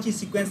all Cauchy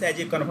sequence as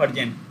a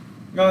convergent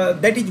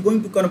that is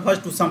going to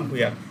converge to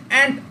somewhere.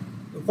 And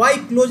why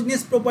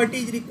closeness property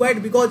is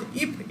required? Because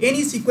if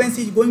any sequence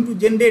is going to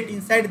generate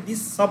inside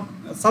this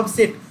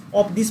subset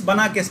of this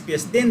Banach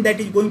space, then that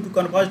is going to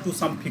converge to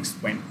some fixed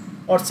point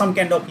or some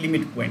kind of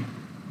limit point.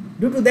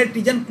 Due to that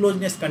reason,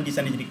 closeness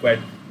condition is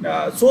required.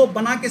 So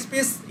Banach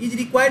space is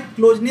required,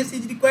 closeness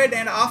is required,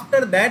 and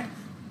after that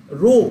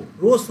rho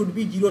should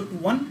be 0 to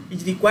 1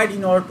 is required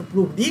in order to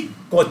prove the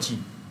Cauchy.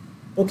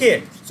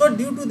 Okay, so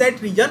due to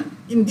that reason,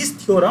 in this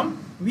theorem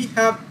we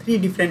have 3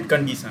 different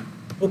conditions.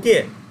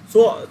 Okay,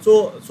 so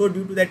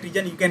due to that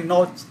reason, you can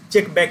now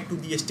check back to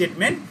the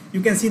statement.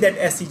 You can see that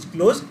S is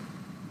closed,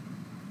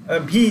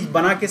 V is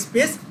Banach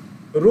space,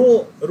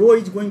 rho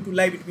is going to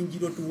lie between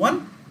 0 to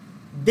 1.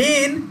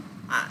 Then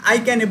I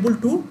can able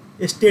to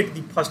state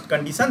the first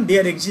condition.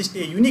 There exists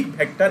a unique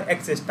vector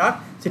x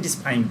star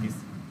satisfying this.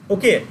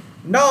 Okay,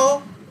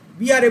 now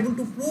we are able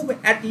to prove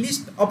at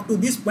least up to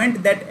this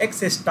point that x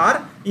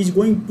star is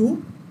going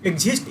to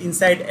exist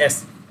inside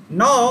S.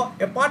 Now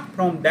apart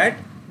from that,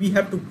 we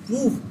have to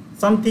prove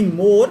something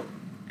more,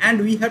 and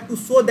we have to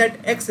show that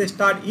x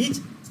star is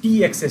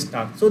Tx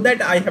star. So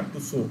that I have to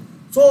show.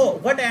 So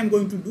what I am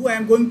going to do, I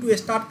am going to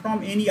start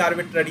from any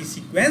arbitrary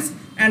sequence,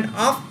 and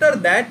after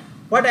that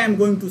what I am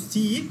going to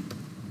see,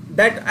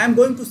 that I am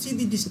going to see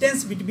the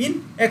distance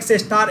between x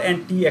star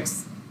and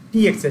Tx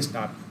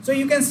star. So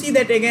you can see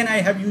that again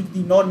I have used the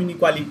norm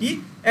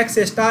inequality, x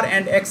star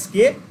and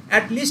xk.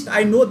 At least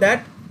I know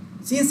that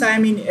since I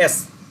am in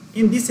S,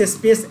 in this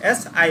space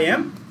S I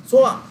am,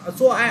 so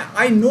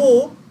I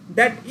know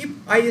that if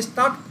I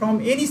start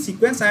from any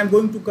sequence, I am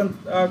going to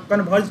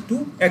converge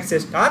to x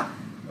star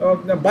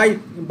by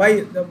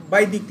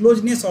the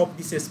closeness of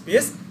this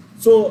space.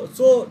 So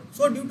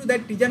due to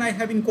that reason, I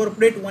have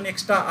incorporated one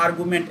extra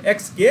argument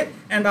xk,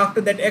 and after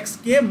that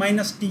xk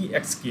minus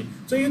Txk.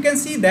 So you can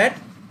see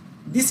that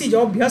this is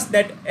obvious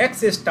that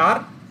x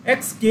star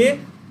xk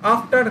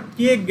after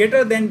k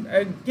greater than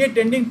k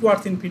tending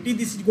towards infinity,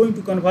 this is going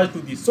to converge to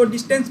this. So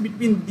distance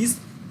between these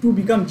two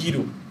become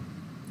 0.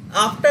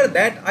 After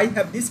that I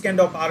have this kind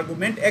of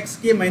argument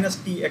xk minus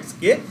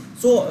Txk.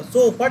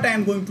 So what I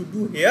am going to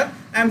do here,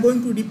 I am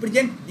going to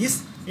represent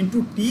this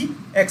into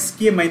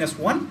Txk minus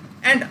 1.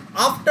 And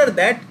after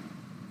that,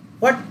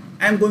 what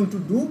I am going to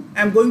do,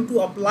 I am going to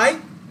apply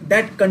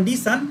that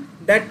condition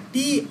that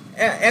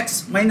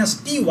Tx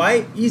minus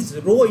Ty is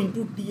rho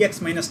into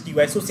Tx minus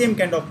Ty. So same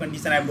kind of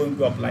condition I am going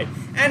to apply.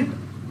 And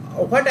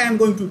what I am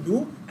going to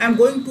do, I am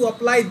going to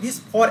apply this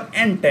for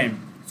n time.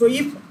 So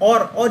if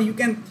or you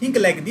can think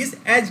like this,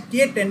 as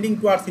k tending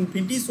towards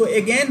infinity. So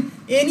again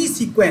any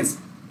sequence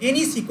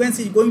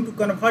is going to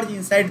converge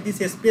inside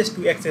this space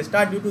to x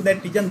star. Due to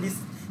that reason, this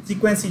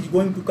sequence is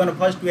going to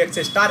converge to x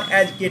star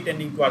as k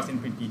tending towards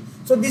infinity.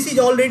 So this is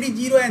already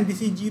 0 and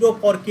this is 0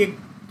 for k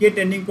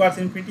tending towards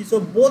infinity. So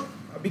both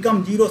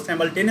become 0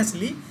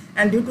 simultaneously,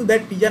 and due to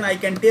that reason I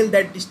can tell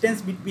that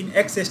distance between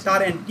x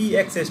star and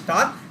Tx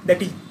star,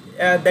 that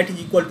is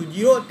equal to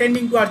 0,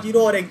 tending towards 0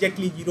 or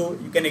exactly 0.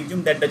 You can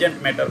assume that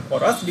doesn't matter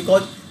for us,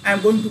 because I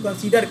am going to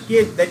consider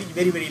k that is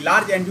very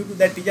large, and due to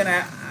that reason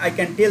I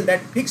can tell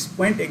that fixed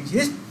point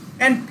exists,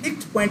 and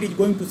fixed point is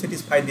going to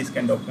satisfy this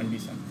kind of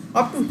condition.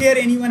 Up to here,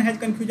 anyone has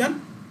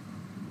confusion?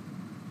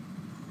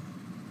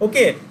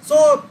 Okay,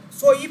 so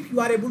if you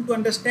are able to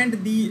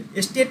understand the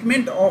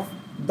statement of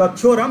the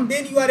theorem,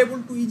 then you are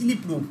able to easily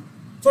prove.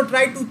 So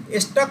try to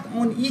stuck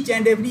on each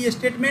and every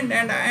statement,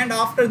 and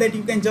after that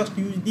you can just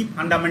use the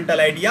fundamental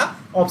idea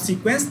of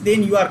sequence,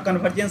 then your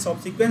convergence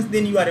of sequence,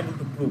 then you are able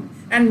to prove,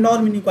 and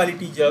norm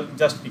inequality is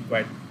just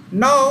required.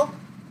 Now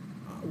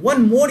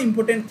one more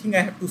important thing I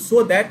have to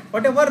show, that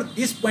whatever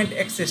this point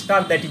x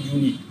star, that is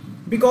unique,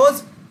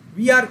 because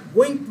we are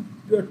going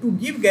to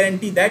give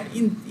guarantee that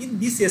in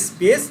this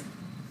space,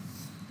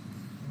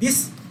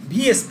 this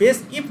V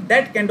space, if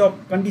that kind of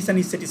condition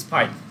is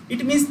satisfied,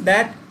 it means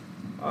that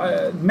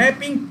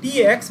mapping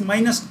Tx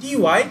minus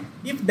Ty,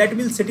 if that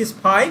will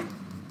satisfy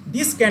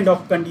this kind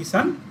of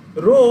condition,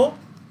 rho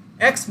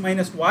x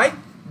minus y,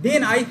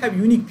 then I have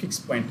unique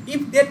fixed point.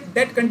 If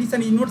that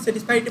condition is not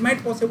satisfied, it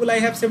might possible I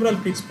have several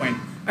fixed points,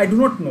 I do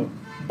not know,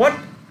 but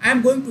I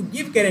am going to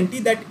give guarantee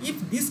that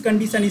if this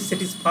condition is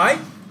satisfied,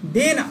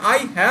 then I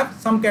have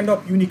some kind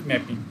of unique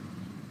mapping.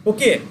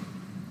 Okay,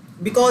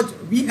 because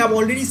we have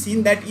already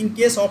seen that in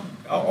case of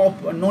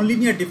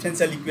nonlinear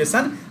differential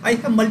equation, I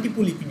have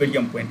multiple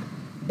equilibrium points.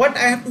 but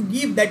I have to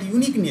give that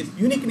uniqueness.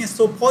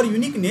 So for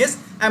uniqueness,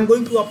 I am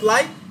going to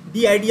apply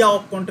the idea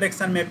of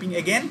contraction mapping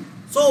again.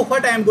 So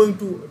what I am going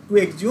to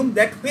assume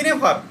that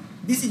whenever,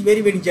 this is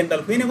very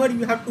general, whenever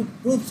you have to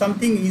prove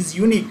something is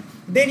unique,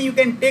 then you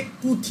can take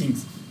two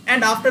things,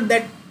 and after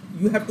that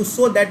you have to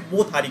show that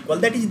both are equal.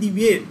 That is the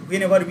way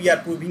whenever we are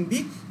proving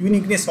the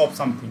uniqueness of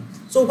something.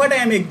 So what I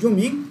am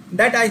assuming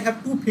that I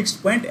have two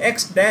fixed point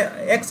x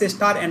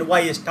star and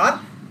y star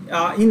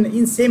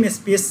in same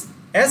space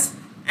S,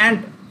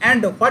 and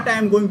what I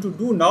am going to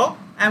do now,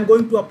 I am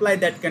going to apply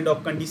that kind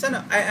of condition.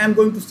 I am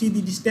going to see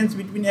the distance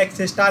between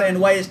x star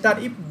and y star.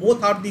 If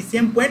both are the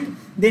same point,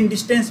 then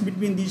distance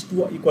between these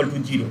two are equal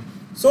to 0.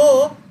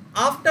 So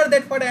after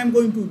that, what I am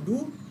going to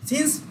do,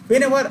 since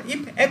whenever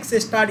if x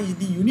star is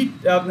the unit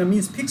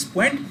means fixed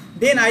point,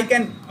 then I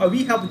can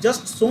we have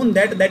just shown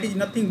that that is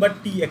nothing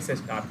but tx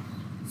star.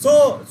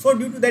 So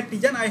due to that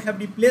reason, I have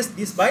replaced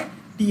this by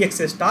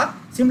tx star.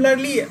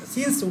 Similarly,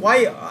 since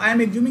y, I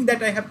am assuming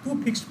that I have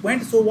two fixed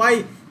points, so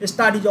y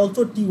star is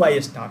also ty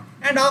star,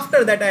 and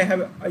after that I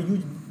have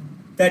used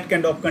that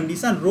kind of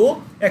condition,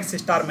 rho x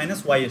star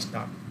minus y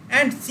star.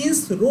 And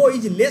since rho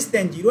is less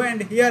than 0,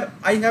 and here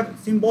I have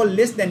symbol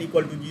less than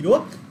equal to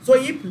 0, so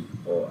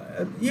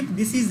if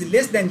this is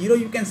less than 0,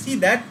 you can see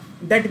that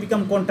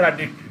become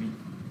contradictory.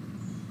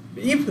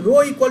 If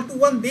rho equal to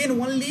 1, then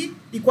only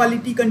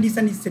equality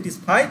condition is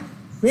satisfied.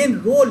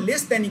 When rho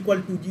less than equal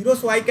to 0,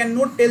 so I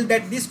cannot tell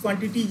that this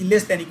quantity is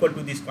less than equal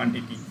to this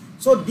quantity.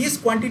 So this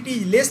quantity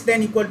is less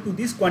than equal to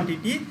this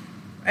quantity,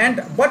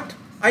 but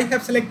I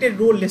have selected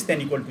rho less than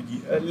equal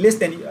to less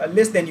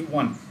than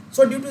 1.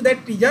 So due to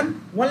that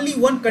reason, only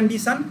one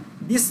condition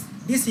this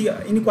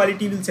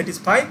inequality will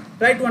satisfy.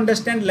 Try to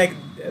understand like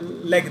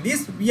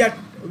this. We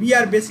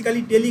are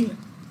basically telling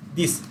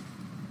this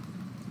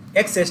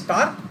x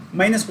star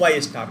minus y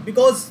star,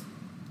 because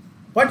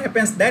what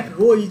happens that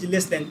rho is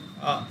less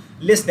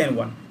than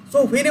 1.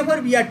 So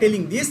whenever we are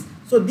telling this,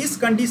 so this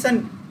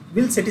condition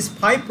will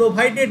satisfy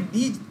provided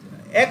these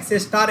x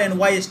star and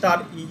y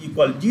star is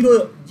equal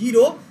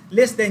 0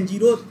 less than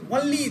 0,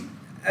 only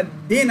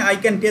then I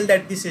can tell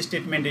that this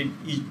statement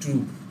is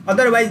true.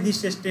 Otherwise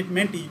this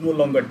statement is no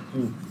longer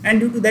true, and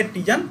due to that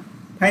reason,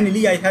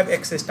 finally I have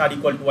x star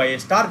equal to y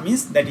star,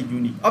 means that is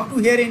unique. Up to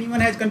here, anyone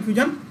has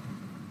confusion?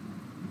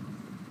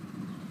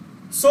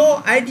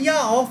 So idea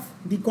of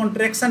the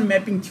contraction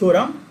mapping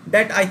theorem,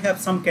 that I have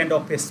some kind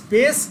of a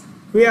space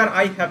where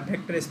I have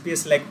vector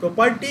space like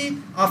property,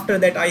 after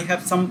that I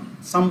have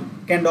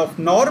some kind of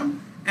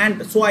norm,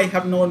 and so I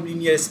have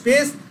nonlinear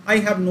space, I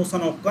have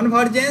notion of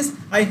convergence,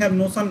 I have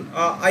notion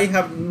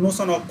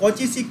of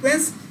Cauchy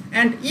sequence,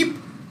 and if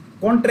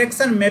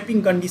contraction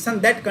mapping condition,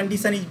 that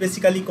condition is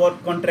basically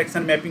called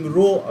contraction mapping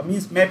rho,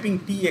 means mapping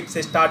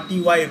tx star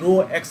ty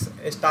rho x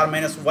star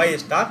minus y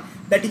star,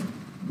 that is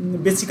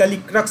basically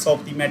crux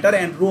of the matter,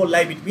 and rho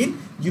lie between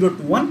 0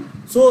 to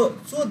 1. So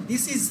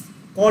this is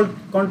called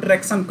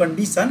contraction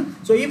condition.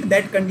 So if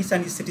that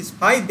condition is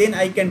satisfied, then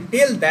I can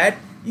tell that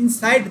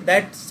inside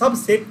that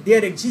subset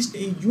there exists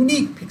a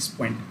unique fixed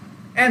point,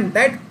 and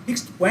that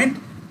fixed point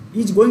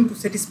is going to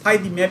satisfy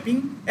the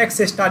mapping x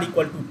star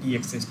equal to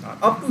tx star.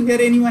 Up to here,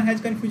 anyone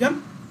has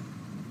confusion?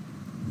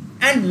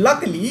 And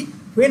luckily,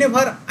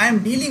 whenever I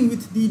am dealing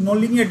with the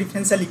nonlinear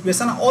differential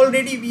equation,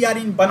 already we are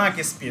in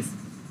Banach space.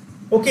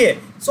 Okay,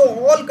 so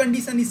all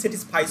condition is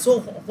satisfied. So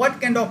what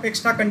kind of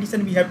extra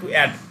condition we have to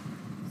add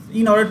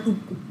in order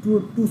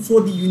to show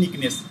the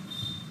uniqueness?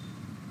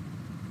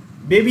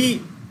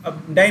 Baby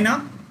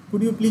Dinah,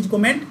 could you please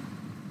comment?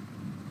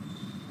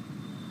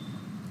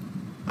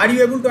 Are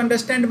you able to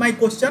understand my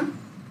question?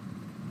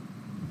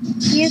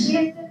 Yes,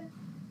 sir.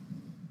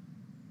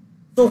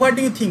 So what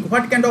do you think?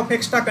 What kind of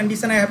extra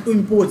condition I have to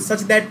impose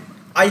such that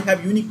I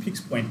have unique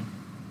fixed point?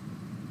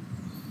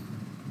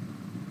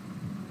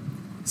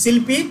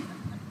 Silpi?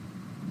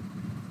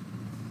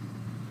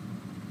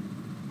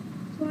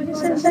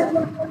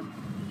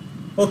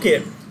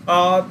 Okay.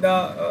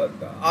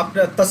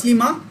 After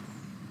Taslima?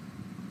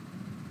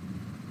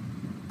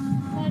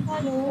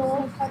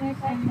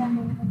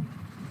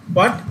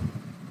 What?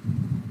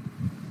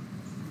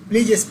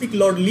 Please speak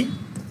loudly.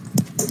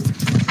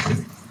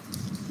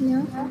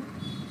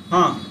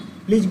 Yeah.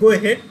 Please go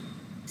ahead.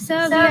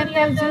 Sir, we have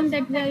to assume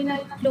that we are in a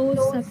closed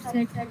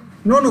subset.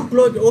 No,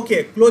 close.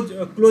 Okay,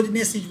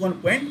 closeness is one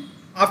point.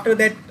 After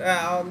that,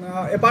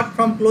 apart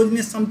from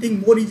closeness, something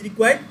more is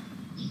required.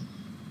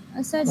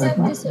 Sir,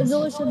 this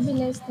rho should be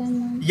less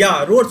than 1.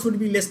 Yeah, rho should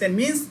be less than,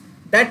 means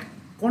that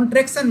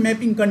contraction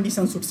mapping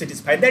condition should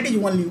satisfy. That is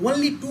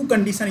only two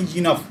conditions is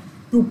enough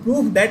to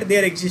prove that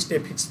there exists a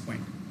fixed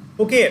point.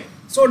 Okay,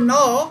 so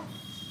now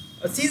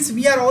since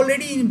we are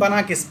already in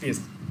Banach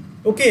space,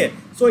 okay,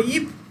 so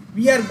if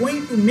we are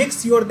going to make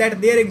sure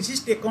that there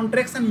exists a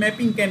contraction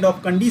mapping kind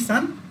of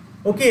condition,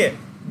 okay,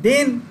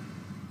 then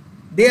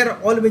there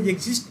always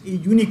exists a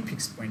unique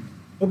fixed point.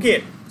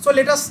 Okay, so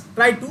let us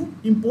try to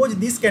impose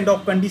this kind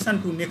of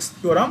condition to next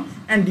theorem,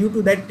 and due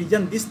to that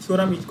reason, this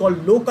theorem is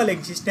called local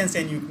existence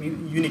and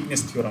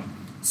uniqueness theorem.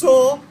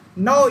 So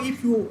Now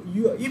if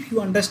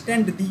you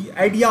understand the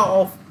idea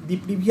of the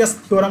previous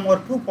theorem or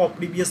proof of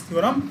previous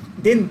theorem,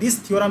 then this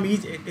theorem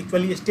is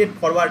actually a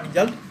straightforward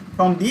result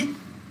from the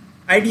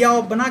idea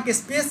of Banach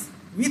space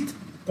with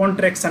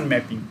contraction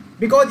mapping.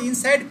 Because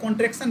inside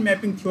contraction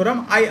mapping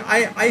theorem,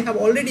 I have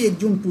already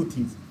assumed two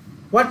things.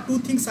 What two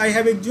things I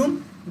have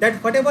assumed?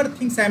 That whatever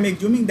things I am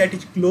assuming, that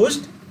is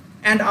closed,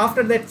 and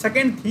after that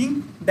second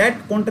thing,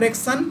 that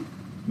contraction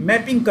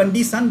mapping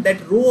condition,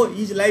 that rho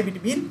is lie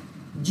between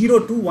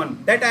 0 to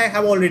 1, that I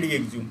have already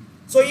assumed.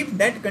 So if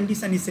that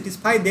condition is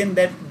satisfied, then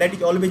that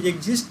is always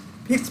exist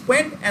fixed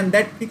point, and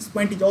that fixed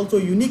point is also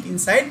unique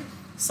inside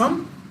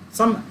some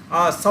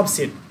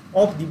subset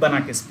of the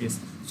Banach space.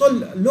 So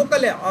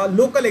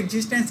local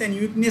existence and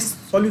uniqueness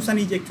solution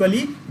is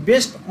actually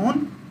based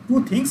on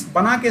two things,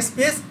 Banach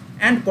space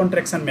and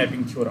contraction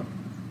mapping theorem.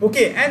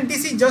 Okay, and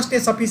this is just a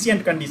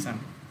sufficient condition.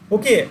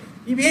 Okay,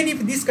 even if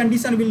this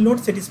condition will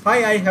not satisfy,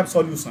 I have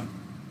solution.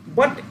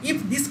 But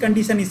if this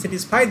condition is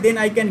satisfied, then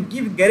I can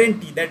give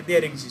guarantee that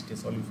there exists a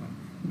solution.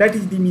 That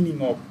is the meaning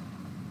of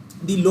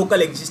the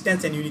local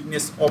existence and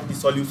uniqueness of the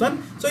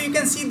solution. So you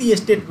can see the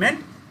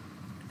statement.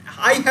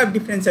 I have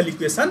differential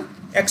equation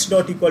x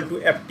dot equal to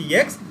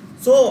ftx.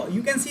 So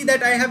you can see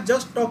that I have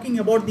just talking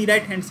about the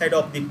right hand side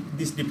of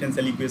this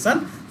differential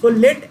equation. So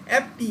let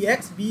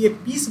ftx be a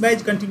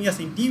piecewise continuous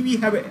in t. We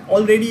have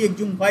already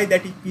assumed why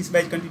that is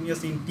piecewise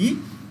continuous in t,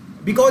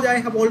 because I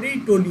have already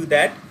told you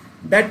that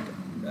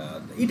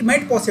it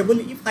might possible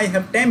if I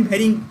have time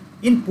varying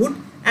input,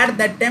 at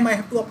that time I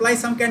have to apply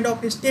some kind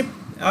of a step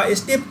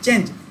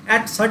change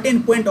at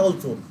certain point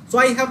also. So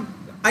I have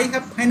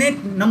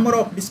finite number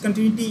of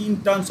discontinuity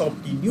in terms of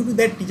t. Due to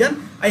that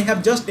reason, I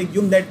have just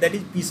assumed that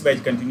is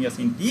piecewise continuous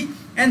in t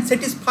and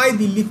satisfy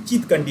the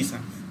Lipschitz condition.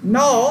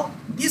 Now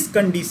this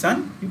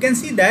condition, you can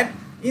see that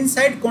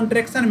inside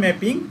contraction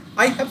mapping,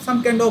 I have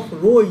some kind of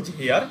rho is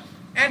here,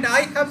 and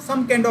I have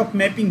some kind of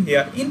mapping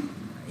here.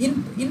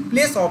 In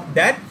place of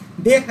that,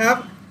 they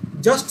have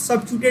just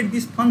substituted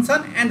this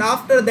function, and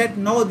after that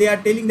now they are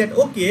telling that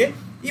okay,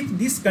 if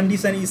this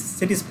condition is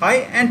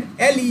satisfied and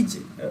L is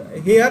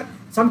here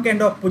some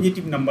kind of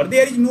positive number,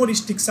 there is no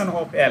restriction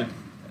of L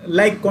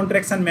like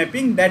contraction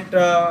mapping, that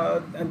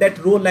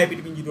rho lie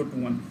between 0 to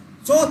 1.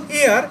 So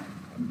here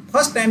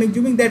first I am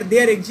assuming that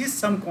there exists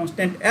some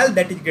constant L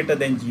that is greater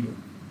than 0.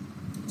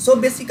 So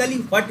basically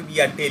what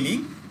we are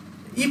telling,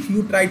 if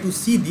you try to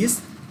see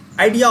this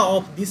idea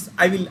of this,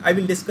 I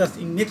will discuss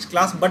in next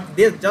class, but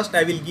there just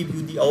I will give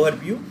you the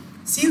overview.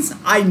 Since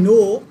I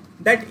know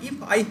that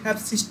if I have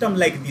system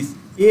like this,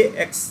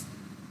 ax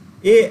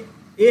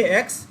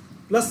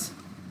plus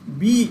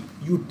but,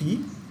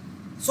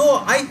 so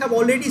I have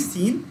already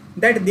seen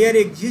that there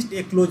exists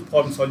a closed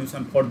form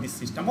solution for this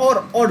system,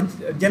 or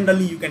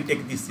generally you can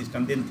take this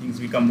system, then things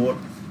become more,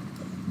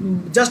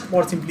 just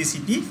for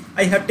simplicity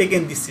I have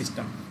taken this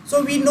system.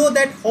 So we know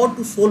that how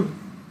to solve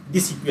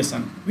this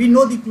equation, we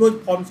know the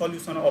closed form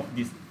solution of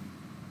this.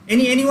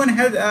 Anyone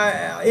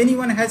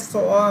has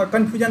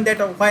confusion that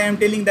why I am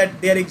telling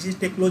that there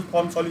exists a closed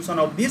form solution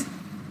of this?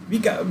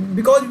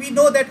 Because we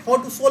know that how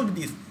to solve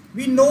this.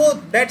 We know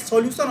that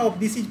solution of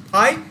this is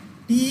phi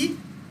t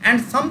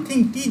and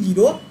something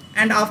t0,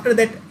 and after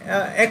that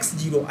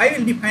x0. I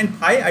will define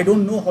phi. I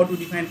don't know how to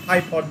define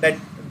phi for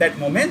that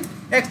moment.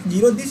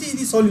 x0, this is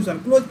the solution,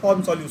 closed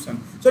form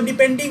solution. So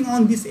depending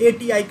on this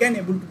at, I can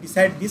able to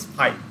decide this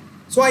phi.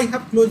 So I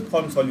have closed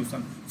form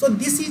solution. So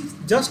this is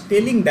just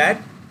telling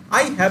that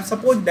I have,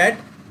 suppose that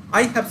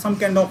I have some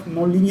kind of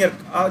nonlinear,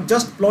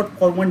 just plot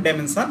for one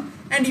dimension,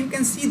 and you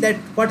can see that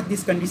what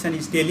this condition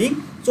is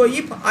telling. So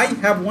if I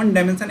have one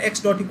dimension x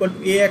dot equal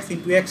to ax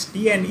into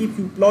xt, and if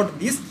you plot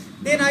this,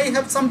 then I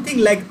have something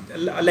like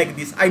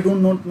this. I do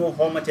not know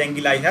how much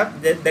angle I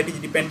have, that is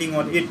depending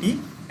on at,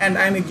 and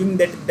I am assuming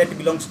that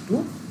belongs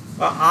to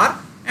r.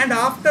 And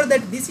after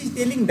that, this is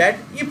telling that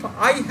if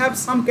I have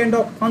some kind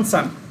of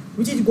function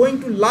which is going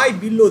to lie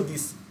below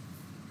this,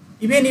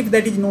 even if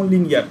that is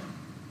nonlinear,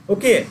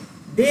 okay,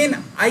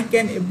 then I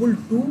can able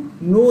to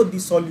know the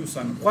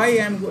solution. Why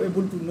I am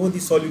able to know the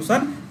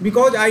solution?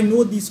 Because I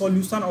know the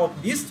solution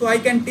of this, so I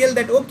can tell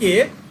that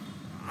okay,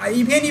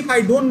 even if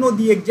I don't know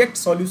the exact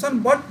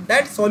solution, but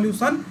that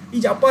solution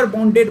is upper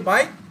bounded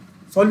by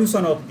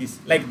solution of this,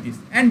 like this,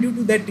 and due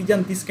to that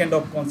reason this kind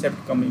of concept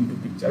come into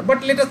picture.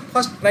 But let us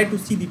first try to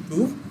see the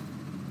proof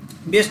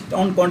based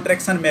on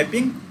contraction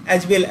mapping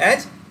as well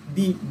as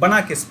the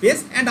Banach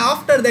space, and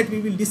after that we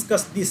will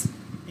discuss this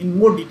in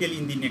more detail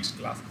in the next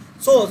class.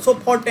 So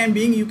for time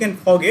being, you can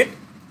forget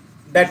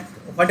that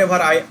whatever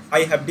I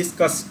have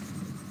discussed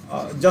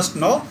just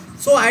now.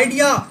 So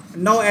idea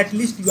now, at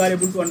least you are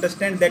able to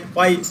understand that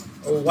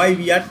why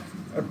we are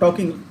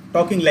talking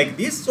like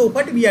this. So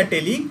what we are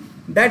telling,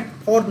 that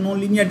for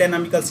nonlinear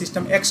dynamical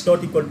system x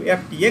dot equal to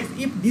ftx,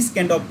 if this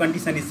kind of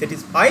condition is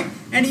satisfied,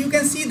 and you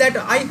can see that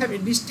I have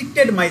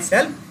restricted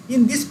myself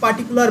in this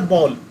particular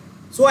ball.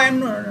 So I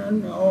am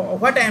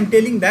what I am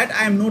telling, that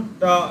I am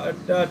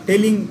not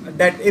telling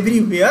that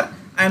everywhere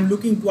I am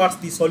looking towards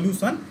the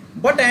solution,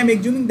 but I am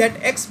assuming that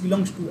x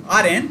belongs to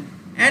Rn,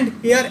 and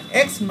here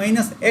x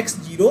minus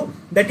x0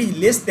 that is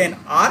less than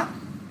r,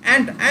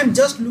 and I am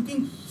just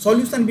looking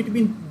solution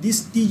between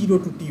this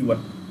t0 to t1.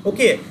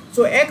 Okay,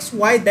 so x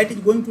y that is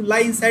going to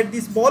lie inside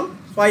this ball.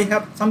 So I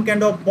have some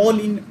kind of ball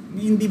in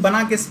the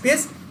Banach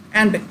space,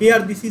 and here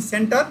this is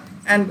center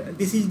and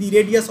this is the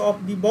radius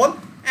of the ball,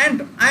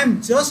 and I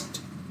am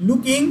just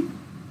looking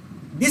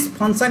this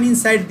function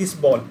inside this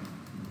ball.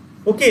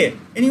 Okay,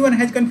 anyone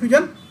has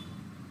confusion?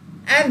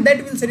 And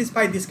that will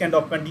satisfy this kind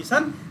of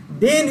condition.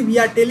 Then we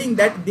are telling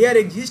that there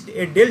exists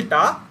a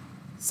delta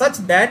such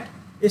that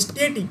a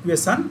state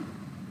equation,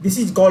 this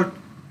is called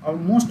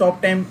most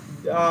of time,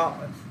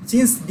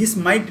 since this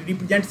might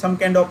represent some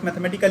kind of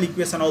mathematical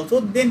equation also,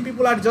 then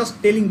people are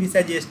just telling this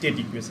as a state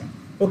equation.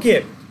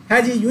 Okay,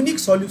 has a unique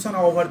solution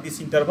over this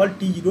interval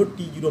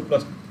t0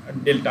 plus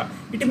delta.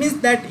 It means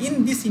that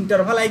in this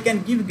interval I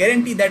can give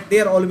guarantee that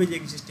there always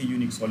exists a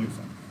unique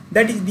solution.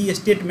 That is the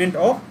statement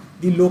of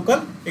the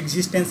local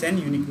existence and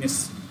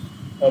uniqueness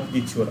of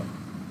the theorem.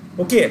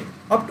 Okay,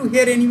 up to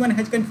here anyone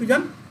has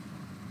confusion?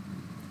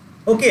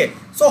 Okay,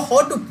 so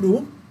how to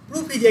prove?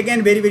 Proof is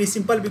again very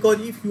simple, because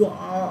if you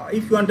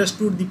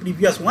understood the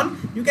previous one,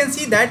 you can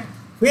see that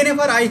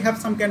whenever I have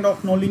some kind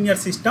of nonlinear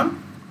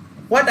system,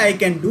 what I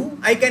can do,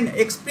 I can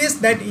express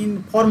that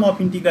in form of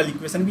integral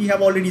equation. We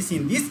have already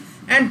seen this,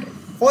 and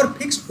for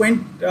fixed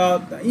point,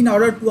 in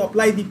order to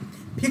apply the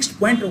fixed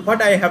point,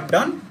 what I have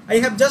done, I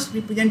have just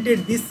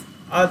represented this.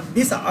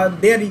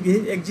 There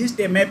exists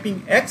a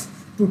mapping x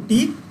to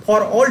t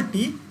for all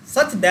t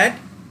such that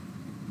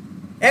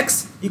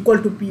x equal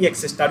to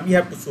px star we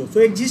have to show. So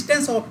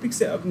existence of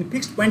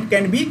fixed point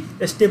can be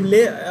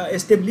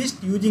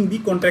established using the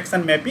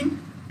contraction mapping,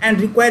 and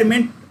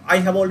requirement I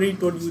have already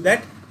told you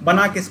that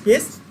Banach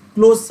space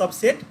closed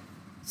subset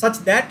such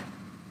that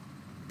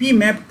p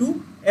map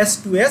to s,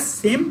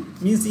 same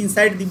means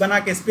inside the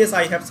Banach space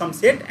I have some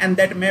set, and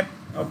that map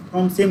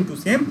from same to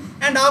same,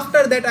 and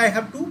after that I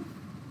have to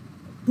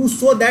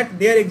show that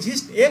there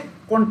exists a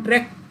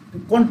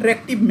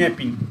contractive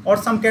mapping or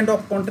some kind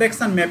of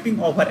contraction mapping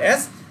over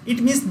S.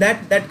 It means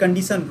that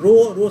condition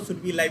rho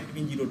should be like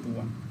between 0 to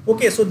 1.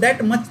 Okay, so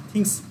that much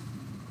things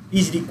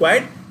is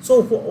required.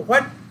 So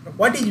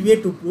what is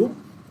way to prove?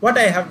 What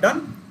I have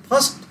done,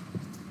 first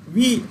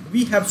we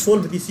have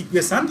solved this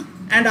equation,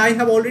 and I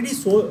have already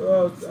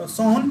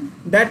shown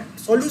that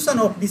solution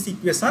of this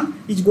equation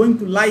is going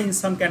to lie in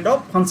some kind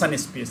of function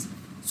space.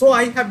 So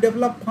I have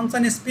developed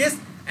function space,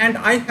 and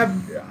I have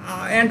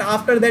and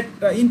after that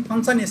in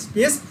function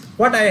space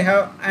what I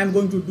am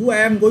going to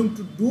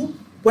do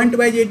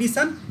pointwise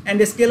addition and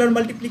a scalar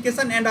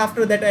multiplication, and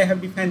after that I have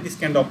defined this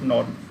kind of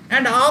norm.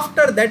 And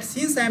after that,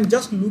 since I am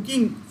just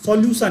looking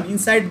solution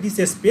inside this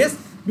space,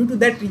 due to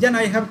that reason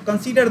I have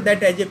considered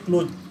that as a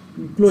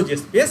closed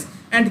space,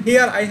 and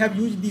here I have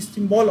used this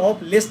symbol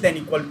of less than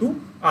equal to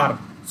r.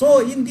 So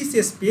in this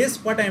space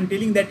what I am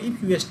telling that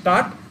if you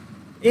start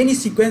any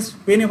sequence,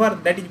 whenever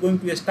that is going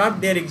to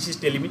start, there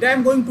exists a limit. I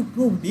am going to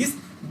prove this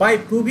by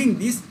proving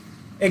this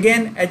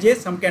again as a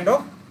some kind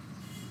of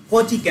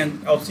Cauchy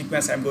kind of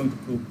sequence I am going to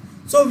prove.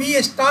 So we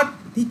start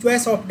the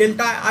choice of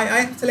delta.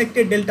 I have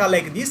selected delta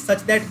like this,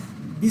 such that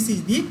this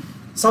is the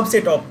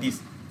subset of this.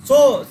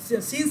 So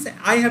since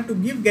I have to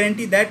give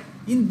guarantee that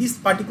in this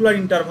particular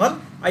interval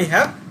I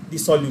have the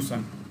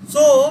solution.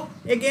 So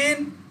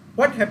again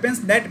what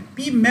happens, that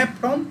p map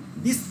from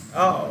this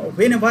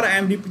whenever I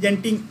am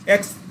representing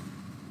x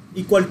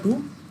equal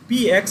to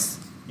px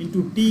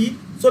into t.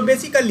 So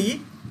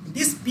basically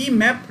this p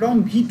map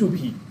from v to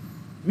v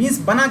means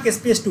Banach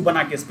space to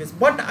Banach space,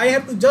 but I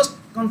have to just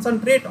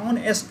concentrate on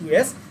s to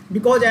s,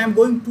 because I am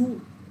going to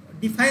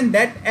define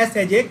that s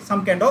as a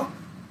some kind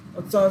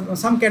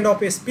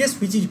of a space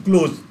which is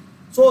closed.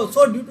 So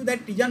due to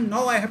that reason,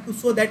 now I have to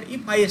show that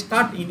if I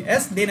start in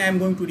s, then I am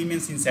going to remain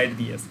inside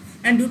the s,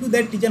 and due to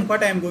that reason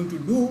what I am going to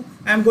do,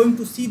 I am going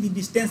to see the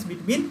distance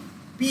between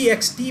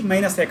pxt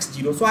minus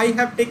x0. So I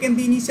have taken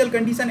the initial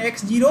condition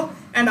x0,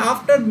 and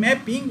after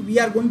mapping we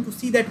are going to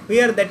see that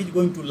where that is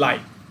going to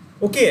lie.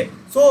 Okay,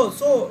 so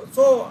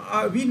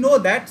we know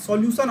that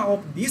solution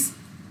of this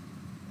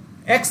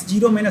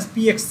x0 minus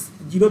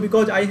px0,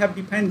 because I have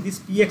defined this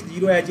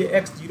px0 as a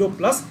x0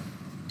 plus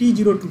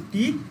t0 to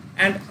t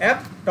and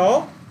f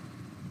tau,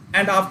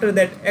 and after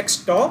that x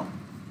tau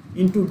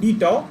into d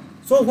tau.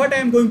 So what I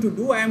am going to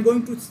do, I am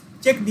going to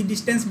check the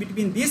distance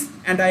between this,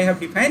 and I have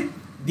defined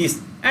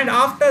this, and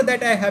after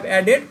that I have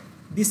added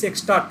this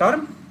extra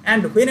term,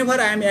 and whenever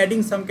I am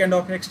adding some kind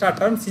of extra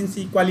term, since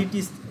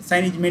equality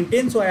sign is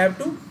maintained, so I have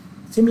to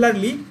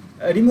similarly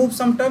remove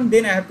some term,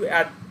 then I have to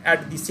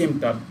add the same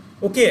term.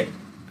 Okay,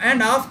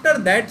 and after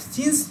that,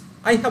 since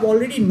I have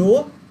already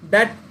know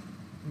that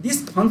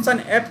this function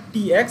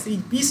ftx is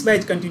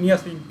piecewise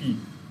continuous in t,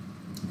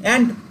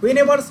 and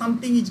whenever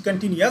something is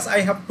continuous, I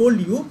have told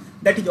you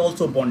that is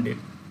also bounded,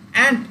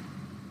 and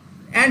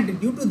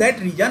due to that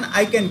reason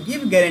I can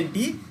give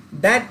guarantee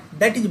that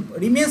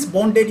remains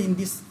bounded in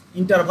this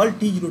interval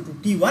t0 to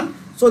t1.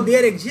 So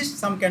there exists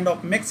some kind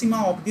of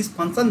maxima of this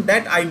function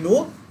that I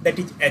know, that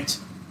is h.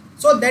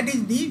 So that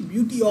is the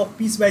beauty of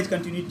piecewise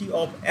continuity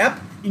of f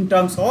in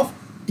terms of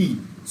t.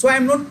 So I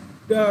am not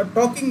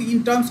talking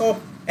in terms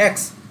of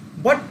x,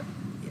 but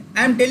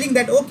I am telling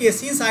that okay,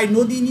 since I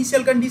know the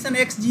initial condition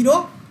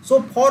x0,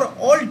 so for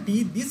all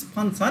t this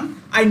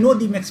function I know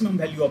the maximum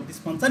value of this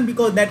function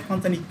because that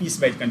function is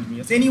piecewise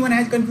continuous. Anyone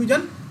has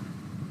confusion?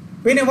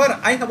 Whenever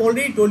I have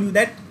already told you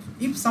that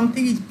if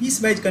something is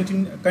piecewise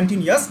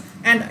continuous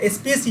and a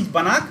space is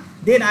Banach,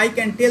 then I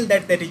can tell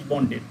that that is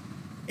bounded.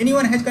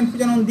 Anyone has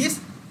confusion on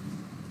this?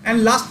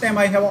 And last time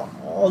I have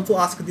also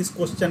asked this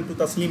question to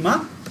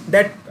Taslima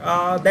that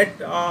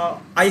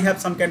I have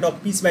some kind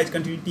of piecewise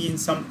continuity in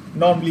some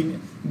normally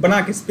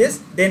Banach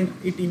space, then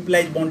it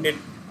implies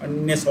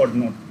boundedness or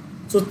not.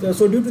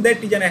 So due to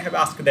that reason I have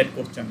asked that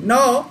question.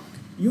 Now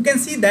you can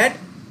see that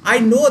I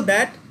know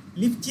that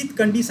Lipschitz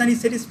condition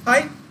is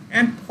satisfied,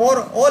 and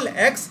for all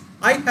x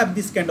I have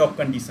this kind of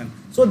condition.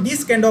 So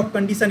this kind of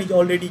condition is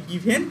already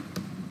given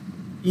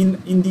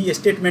in the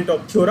statement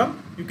of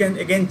theorem. You can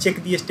again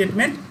check the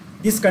statement.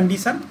 This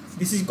condition,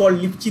 this is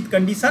called Lipschitz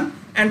condition,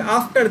 and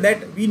after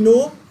that we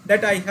know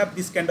that I have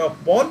this kind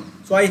of ball,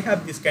 so I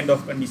have this kind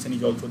of condition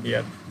is also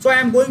there. So I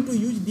am going to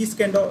use this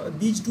kind of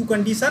these two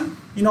conditions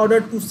in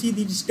order to see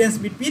the distance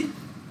between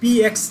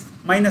px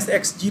minus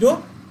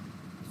x0.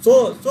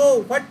 So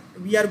what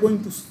we are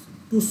going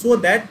to show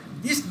that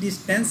this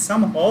distance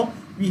somehow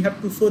we have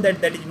to show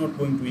that that is not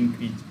going to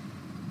increase.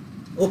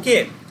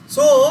 Okay,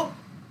 so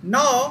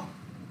now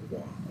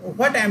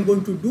what I am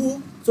going to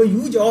do, so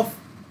use of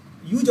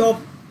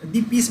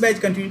the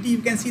piecewise continuity, you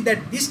can see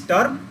that this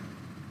term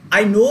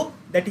I know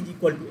that is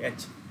equal to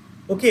h.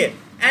 Okay,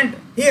 and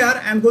here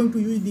I am going to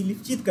use the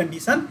Lipschitz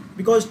condition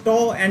because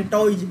tau and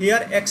tau is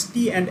here,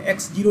 xt and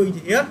x0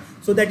 is here,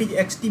 so that is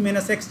xt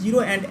minus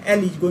x0, and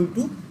L is going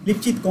to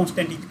Lipschitz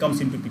constant, it comes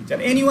into picture.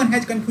 Anyone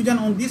has confusion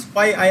on this,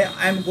 why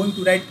I am going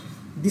to write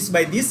this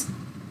by this?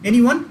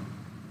 Anyone?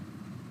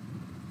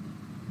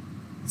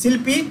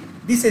 Silpi,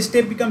 this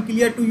step become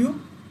clear to you?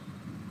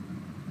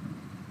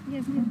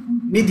 Yes.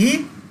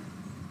 Nidhi?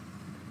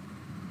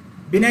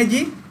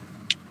 Binayji?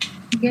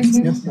 Yes.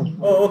 Yes, sir.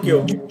 Oh, okay.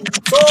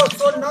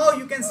 So now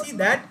you can see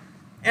that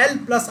L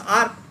plus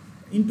R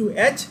into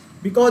H,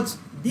 because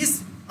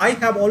this I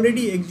have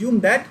already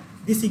assumed that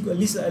this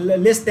is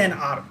less than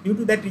R. Due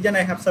to that reason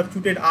I have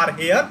substituted R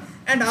here,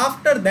 and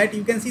after that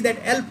you can see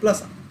that LR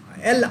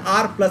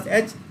plus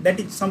H, that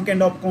is some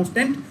kind of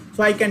constant,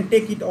 so I can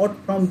take it out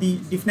from the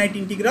definite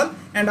integral,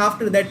 and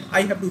after that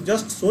I have to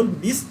just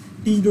solve this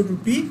t0 to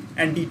t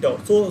and d tau.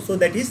 So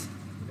that is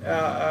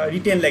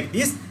written like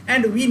this,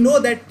 and we know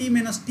that t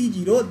minus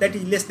t0, that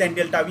is less than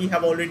delta, we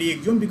have already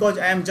assumed because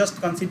I am just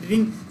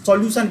considering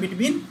solution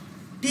between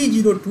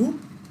t0 to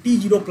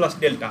t0 plus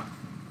delta.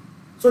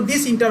 So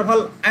this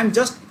interval I am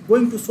just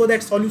going to show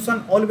that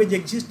solution always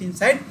exists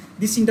inside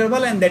this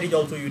interval, and that is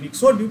also unique.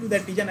 So due to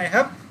that reason I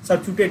have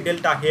substituted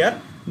delta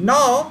here.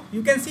 Now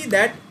you can see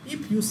that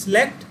if you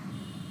select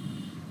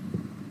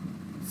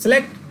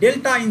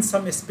delta in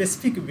some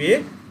specific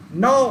way,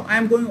 now I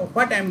am going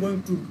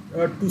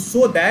to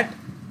show that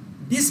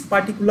this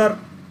particular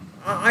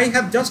I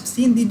have just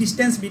seen the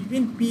distance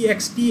between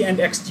pxt and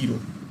x0.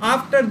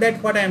 After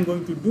that what I am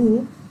going to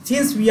do,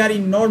 since we are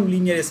in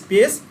non-linear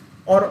space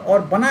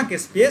or Banach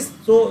space,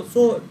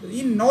 so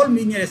in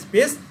non-linear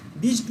space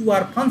these two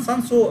are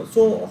functions.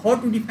 So how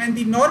to define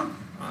the norm?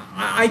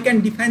 I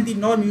can define the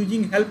norm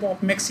using help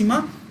of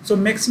maxima. So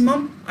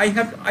maximum I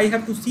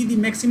have to see the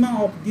maximum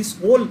of this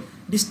whole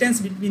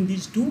distance between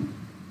these two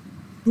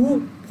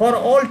for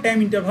all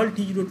time interval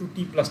t0 to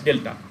t plus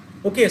delta.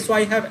 Okay, so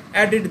I have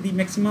added the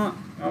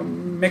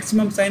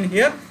maximum sign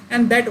here,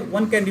 and that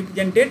one can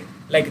represent it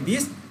like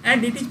this,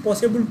 and it is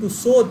possible to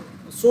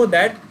show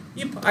that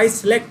if I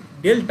select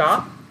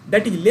delta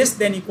that is less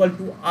than equal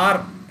to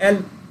r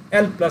l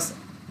plus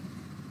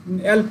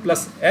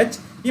h,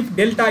 if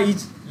delta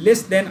is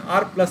less than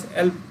r plus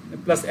l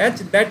plus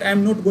h, that I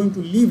am not going to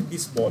leave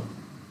this ball.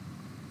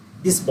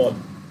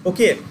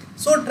 Okay,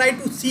 so try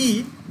to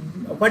see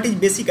what is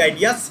basic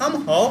idea.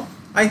 Somehow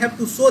I have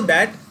to show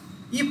that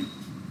if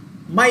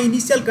my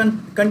initial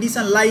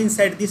condition lie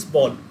inside this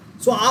ball,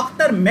 so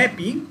after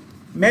mapping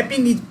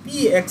is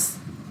pxt,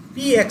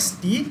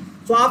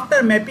 so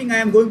after mapping I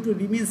am going to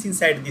remain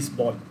inside this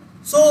ball.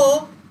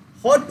 So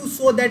how to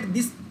show that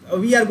this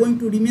we are going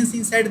to remain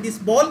inside this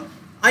ball?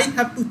 I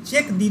have to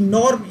check the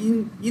norm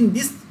in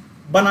this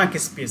Banach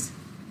space.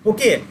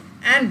 Okay,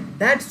 and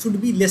that should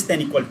be less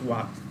than equal to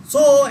r.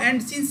 So,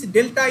 and since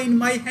delta in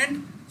my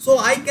hand, so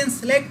I can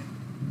select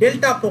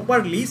delta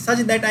properly such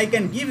that I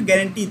can give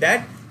guarantee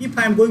that if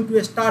I am going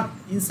to start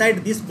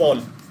inside this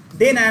ball,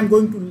 then I am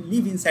going to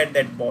live inside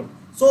that ball.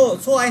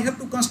 So I have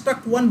to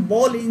construct one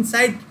ball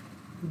inside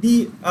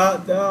the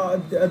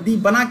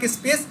Banach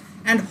space.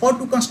 And how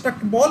to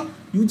construct ball?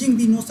 Using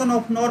the notion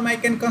of norm I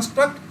can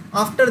construct.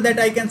 After that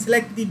I can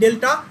select the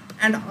delta,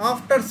 and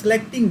after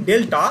selecting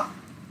delta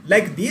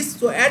like this,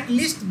 so at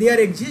least there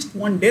exists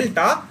one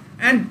delta,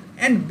 and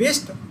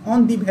based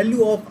on the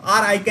value of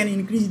r I can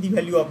increase the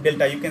value of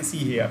delta, you can see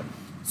here.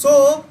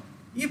 So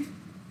if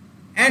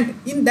and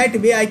in that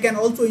way I can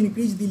also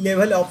increase the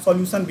level of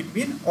solution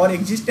between, or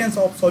existence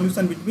of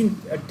solution between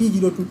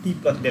T0 to T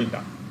plus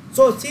delta.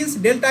 So since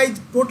delta is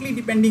totally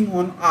depending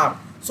on R,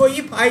 so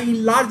if I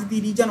enlarge the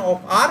region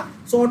of R,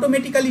 so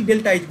automatically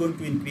delta is going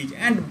to increase.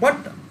 And but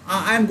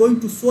I am going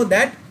to show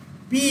that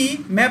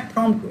P map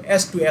from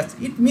S to S.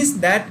 It means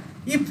that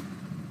if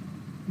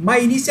my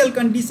initial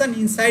condition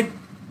inside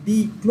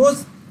the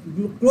closed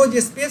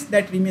space,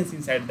 that remains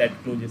inside that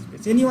closed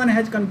space. Anyone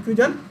has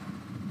confusion?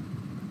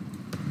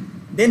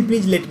 Then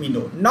please let me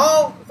know.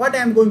 Now what I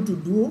am going to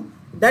do,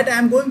 that I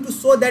am going to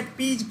show that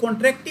P is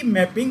contractive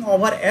mapping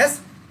over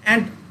S.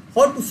 And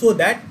how to show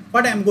that?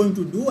 What I am going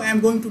to do, I am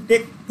going to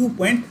take 2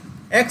 points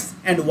X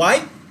and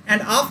Y,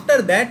 and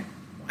after that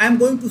I am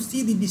going to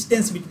see the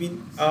distance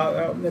between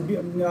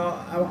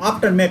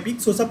after mapping.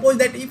 So suppose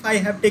that if I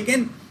have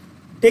taken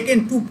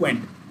 2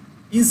 points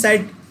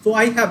inside, so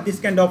I have this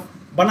kind of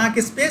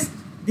Banach space,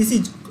 this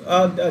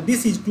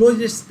is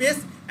closed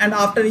space, and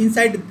after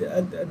inside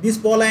this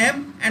ball I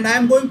am, and I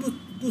am going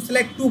to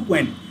select 2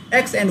 points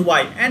X and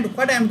Y. And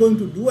what I am going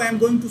to do, I am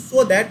going to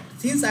show that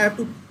since I have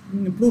to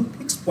prove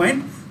fixed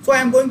point, so I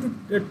am going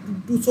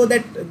to show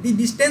that the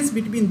distance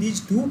between these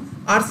two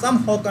are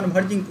somehow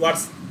converging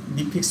towards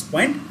the fixed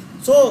point.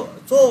 So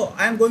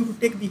I am going to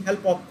take the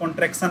help of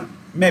contraction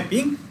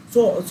mapping.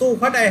 So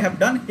what I have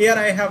done here,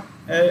 I have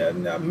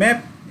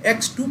map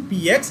X to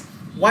Px,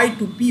 Y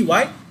to Py,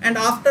 and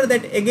after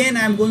that again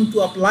I am going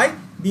to apply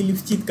the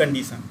Lipschitz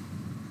condition.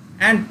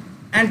 And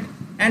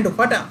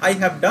what I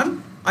have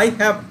done, I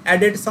have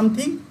added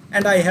something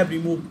and I have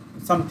removed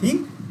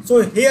something.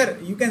 So here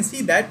you can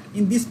see that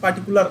in this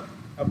particular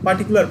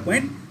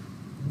point,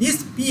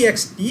 this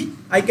Pxt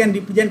I can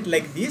represent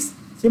like this.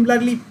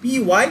 Similarly,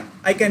 Py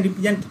I can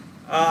represent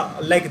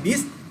like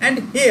this. And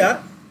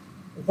here,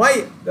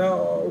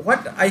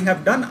 what I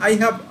have done, I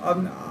have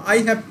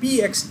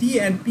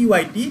Pxt and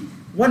Pyt.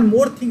 One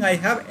more thing, I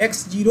have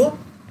x0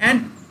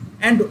 and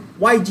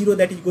y0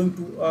 that is going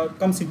to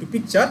comes into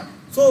picture.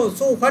 So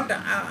what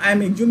I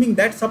am assuming,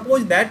 that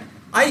suppose that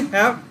I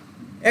have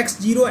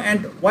x0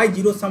 and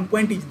y0, some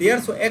point is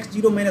there, so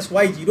x0 minus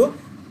y0.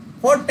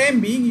 For time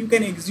being you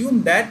can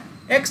assume that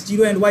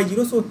x0 and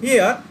y0. So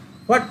here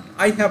what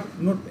I have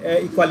not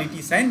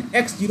equality sign,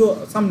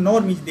 x0 some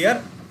norm is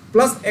there,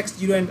 plus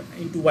x0 and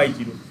into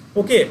y0.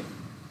 Okay,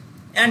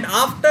 and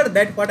after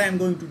that what I am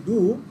going to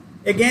do,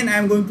 again I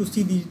am going to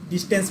see the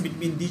distance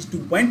between these 2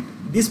 points,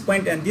 this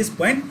point and this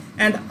point,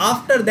 and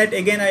after that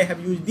again I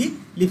have used the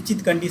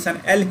Lipschitz condition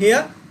L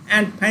here.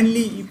 And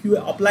finally if you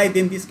apply,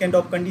 then this kind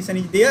of condition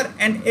is there,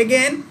 and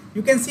again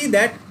you can see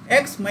that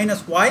x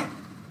minus y,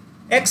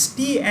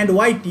 xt and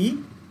yt,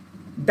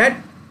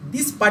 that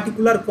this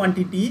particular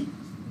quantity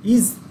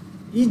is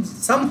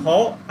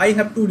somehow I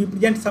have to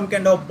represent some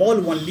kind of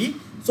ball only.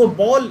 So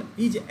ball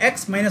is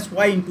x minus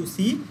y into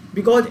c,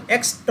 because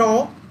x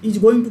tau is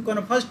going to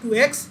converge to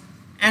x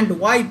and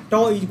y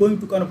tau is going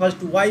to converge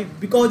to y.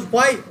 Because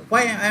why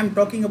I am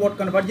talking about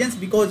convergence?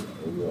 Because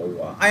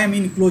I am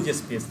in closed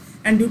space,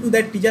 and due to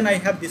that reason I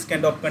have this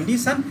kind of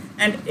condition.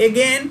 And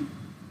again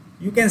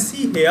you can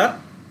see here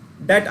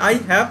that I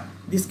have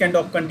this kind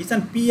of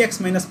condition, px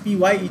minus py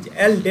is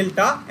L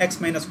delta x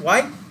minus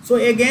y. So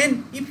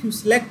again if you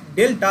select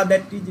delta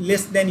that is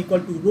less than equal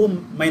to rho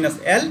minus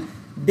L,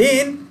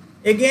 then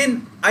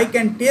again I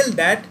can tell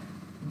that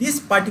this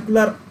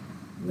particular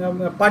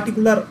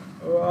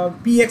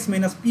px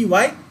minus py,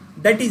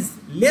 that is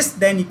less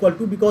than equal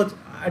to, because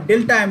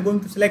delta I am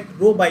going to select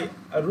rho by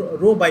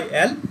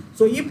L.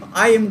 So if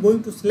I am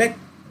going to select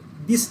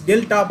this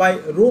delta by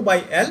rho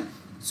by L,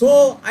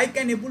 so I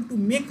can able to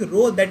make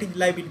rho that is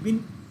lie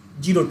between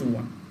 0 to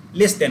 1,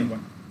 less than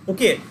 1.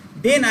 Okay,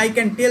 then I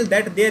can tell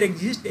that there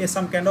exists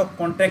some kind of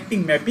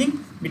contracting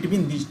mapping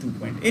between these 2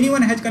 points.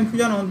 Anyone has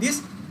confusion on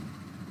this?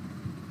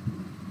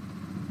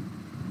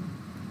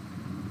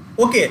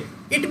 Okay,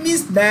 it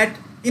means that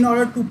in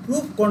order to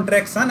prove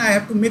contraction I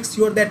have to make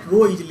sure that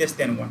rho is less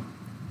than 1.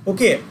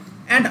 Okay,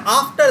 and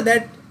after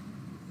that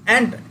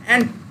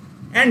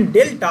and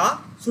delta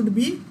should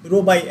be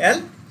rho by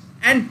L,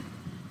 and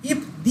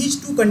if these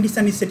two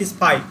conditions is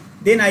satisfied,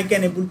 then I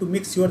can able to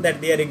make sure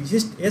that there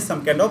exists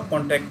some kind of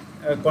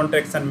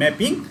contraction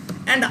mapping.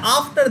 And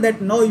after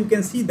that, now you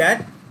can see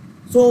that,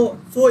 so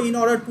in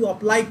order to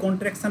apply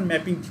contraction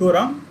mapping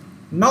theorem,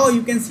 now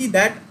you can see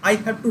that I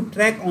have to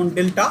track on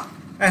delta,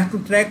 I have to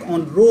track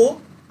on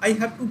rho, I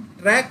have to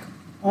track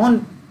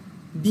on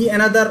the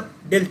another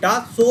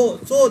delta. So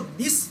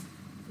this,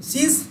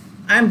 since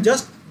I am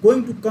just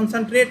going to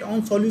concentrate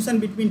on solution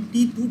between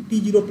T2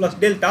 T0 plus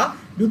delta,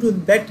 due to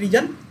that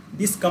reason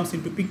this comes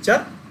into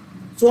picture.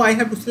 So I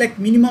have to select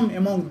minimum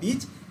among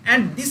these,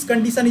 and this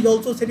condition is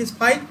also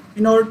satisfied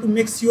in order to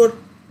make sure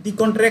the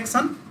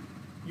contraction.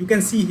 You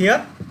can see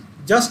here,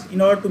 just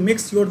in order to make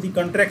sure the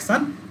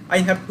contraction, I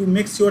have to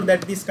make sure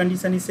that this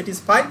condition is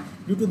satisfied.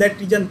 Due to that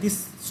reason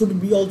this should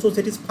be also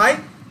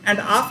satisfied, and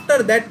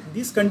after that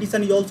this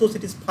condition is also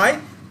satisfied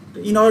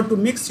in order to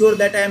make sure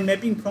that I am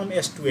mapping from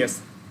S to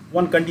S.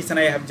 One condition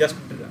I have just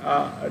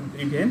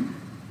written,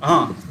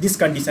 this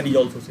condition is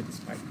also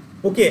satisfied.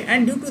 Okay,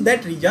 and due to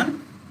that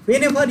reason,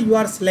 whenever you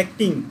are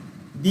selecting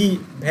the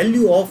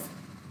value of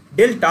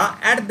delta,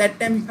 at that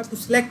time you have to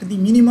select the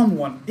minimum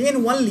one.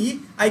 Then only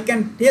I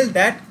can tell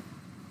that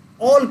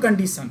all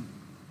condition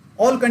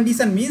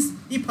means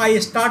if I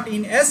start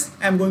in S,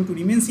 I am going to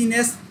remain in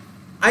S.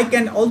 I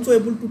can also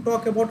able to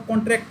talk about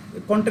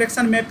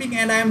contraction mapping,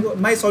 and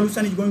my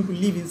solution is going to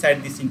live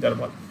inside this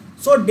interval.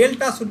 So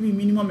delta should be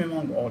minimum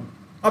among all.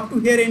 Up to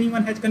here,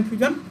 anyone has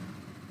confusion?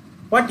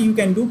 What you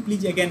can do,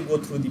 please again go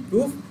through the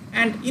proof,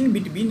 and in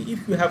between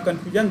if you have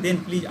confusion,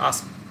 then please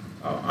ask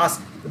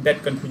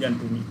that confusion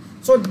to me.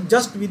 So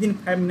just within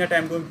 5 minutes I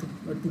am going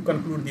to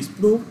conclude this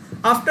proof.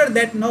 After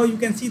that, now you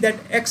can see that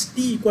xt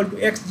equal to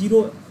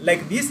x0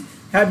 like this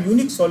have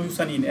unique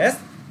solution in S,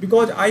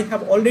 because I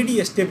have already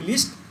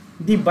established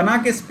the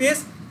Banach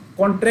space,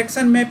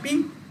 contraction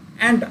mapping,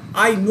 and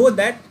I know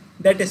that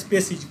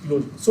space is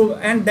closed. So,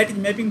 and that is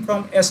mapping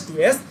from S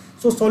to S.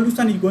 So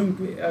solution is going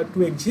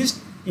to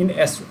exist in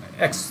X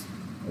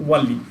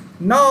only.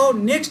 Now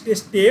next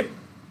step,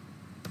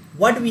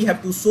 what we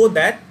have to show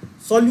that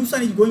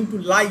solution is going to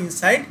lie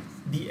inside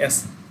the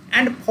S,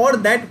 and for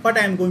that what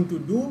I am going to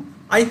do,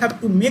 I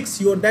have to make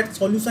sure that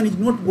solution is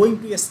not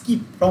going to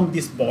escape from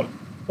this ball.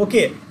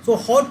 Okay, so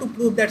how to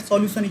prove that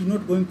solution is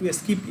not going to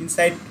escape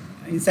inside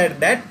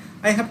that?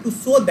 I have to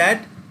show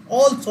that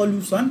all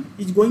solution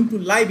is going to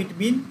lie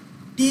between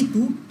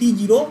T2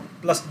 T0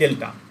 plus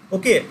delta.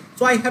 Okay,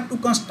 so I have to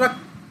construct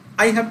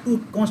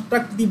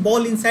the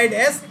ball inside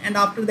S, and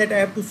after that I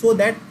have to show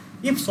that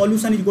if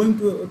solution is going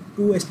to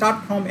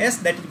start from S,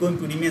 that is going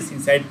to remain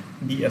inside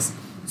the S.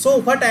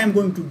 So what I am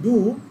going to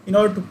do in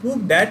order to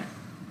prove that,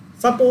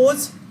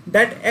 suppose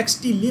that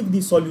xt leave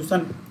the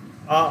solution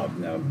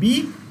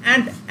B,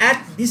 and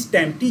at this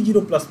time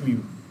T0 plus mu.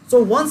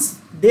 So once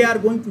they are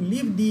going to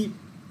leave the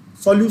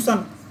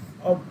solution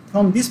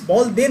from this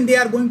ball, then they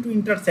are going to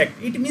intersect.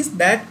 It means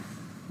that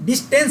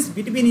distance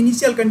between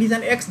initial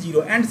condition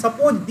x0 and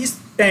suppose this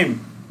time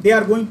they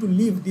are going to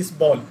leave this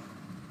ball.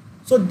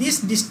 So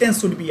this distance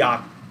should be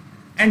r,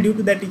 and due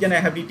to that reason I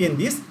have written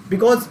this,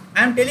 because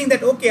I am telling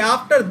that okay,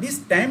 after this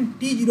time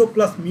T0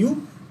 plus mu,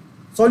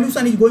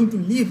 solution is going to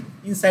leave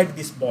inside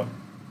this ball.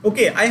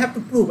 Okay, I have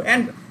to prove,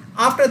 and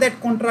after that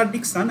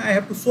contradiction I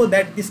have to show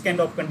that this kind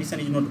of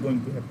condition is not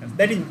going to happen.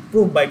 That is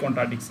proved by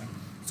contradiction.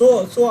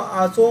 So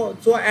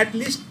at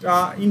least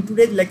in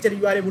today's lecture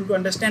you are able to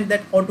understand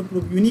that how to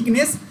prove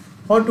uniqueness,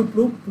 how to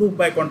prove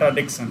by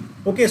contradiction.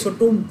 Okay, so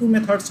two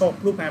methods of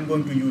proof I am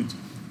going to use.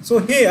 So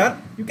here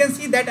you can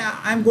see that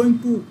I am going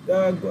to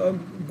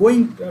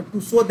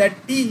show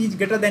that T is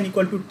greater than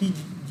equal to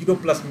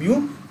T0 plus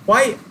mu.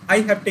 Why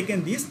I have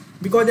taken this?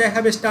 Because I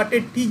have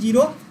started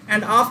T0,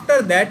 and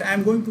after that I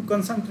am going to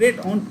concentrate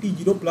on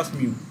T0 plus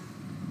mu.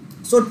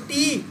 So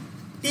T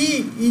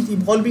is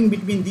evolving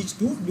between these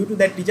two. Due to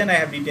that reason I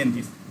have written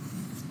this.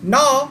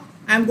 Now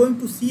I am going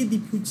to see the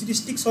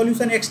futuristic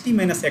solution xt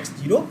minus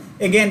x0.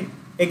 Again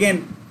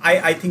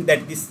I think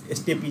that this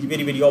step is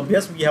very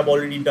obvious. We have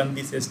already done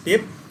this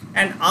step,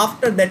 and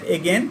after that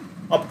again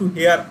up to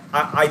here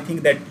I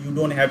think that you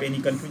don't have any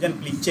confusion.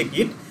 Please check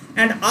it.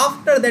 And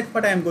after that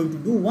what I am going to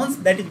do, once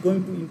that is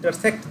going to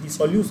intersect the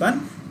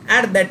solution,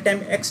 at that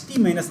time xt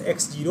minus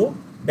x0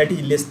 that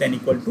is less than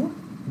equal to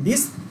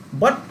this.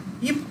 But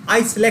if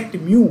I select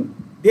mu,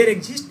 there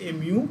exists a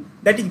mu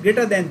that is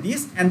greater than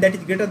this, and that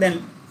is greater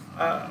than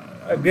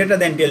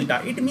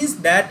delta. It means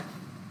that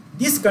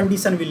this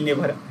condition will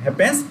never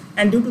happen,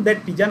 and due to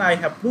that reason I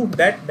have proved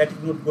that is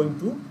not going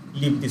to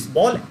leave this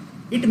ball.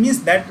 It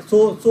means that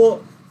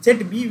so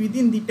set B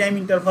within the time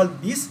interval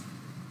this,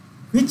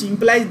 which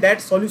implies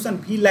that solution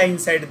V lie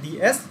inside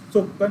the S.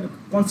 So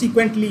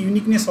consequently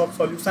uniqueness of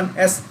solution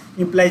S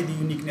implies the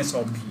uniqueness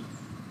of V.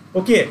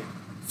 Okay,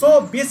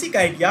 so basic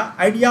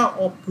idea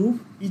of proof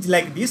is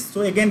like this.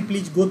 So again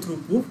please go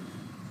through proof,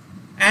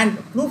 and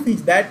proof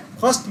is that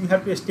first you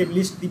have to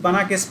establish the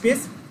Banach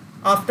space.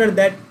 After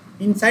that,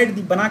 inside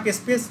the Banach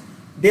space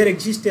there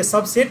exists a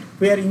subset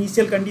where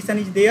initial condition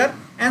is there,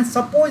 and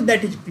suppose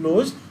that is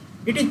closed,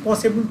 it is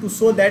possible to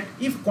show that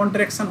if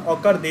contraction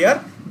occur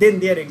there, then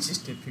there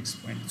exists a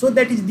fixed point. So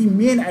that is the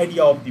main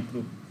idea of the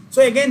proof.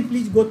 So again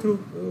please go through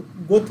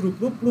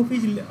proof. Proof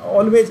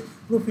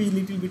is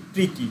little bit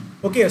tricky.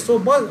 Okay, so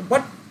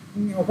but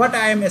what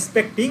I am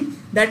expecting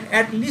that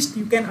at least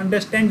you can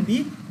understand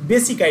the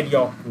basic idea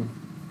of proof,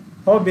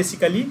 how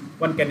basically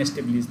one can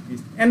establish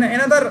this. And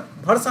another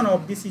version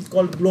of this is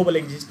called global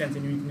existence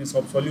and uniqueness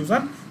of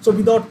solution. So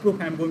without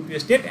proof I am going to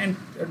state, and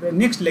the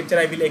next lecture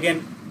I will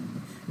again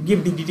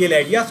give the detailed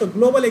idea. So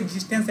global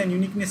existence and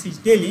uniqueness is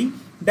telling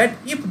that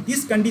if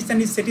this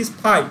condition is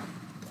satisfied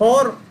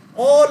for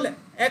all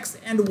x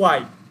and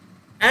y,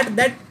 at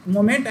that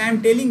moment I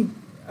am telling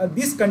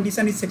this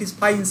condition is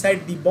satisfied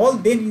inside the ball,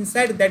 then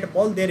inside that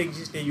ball there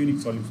exists a unique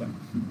solution.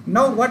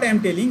 Now what I am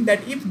telling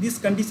that if this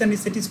condition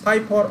is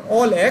satisfied for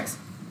all x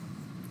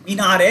in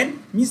Rn,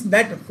 means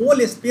that whole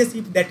space,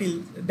 if that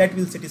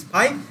will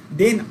satisfy,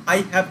 then I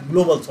have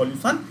global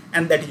solution,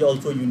 and that is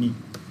also unique.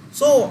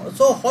 So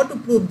how to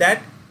prove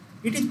that?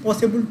 it is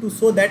possible to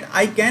show that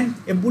I can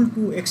able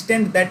to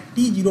extend that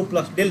T0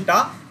 plus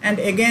delta, and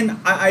again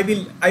I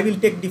will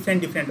take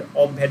different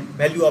of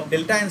value of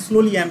delta, and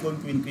slowly I am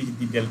going to increase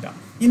the delta.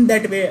 In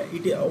that way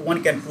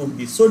one can prove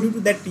this. So due to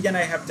that reason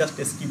I have just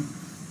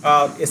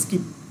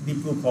skip the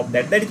proof of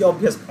that. That is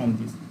obvious from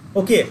this.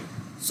 Okay,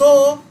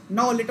 so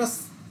now let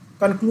us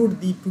conclude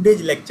the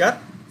today's lecture.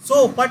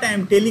 So what I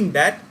am telling,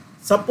 that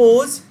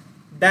suppose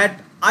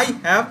that I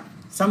have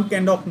some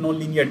kind of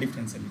nonlinear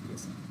differential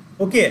equation,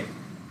 okay,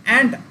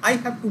 and I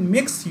have to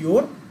make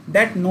sure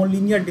that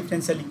nonlinear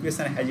differential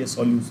equation has a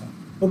solution.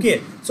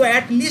 Okay, so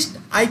at least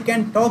I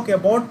can talk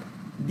about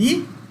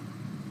the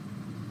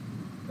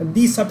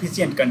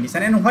sufficient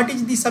condition. And what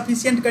is the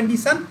sufficient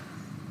condition?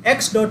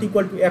 X dot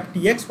equal to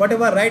ftx,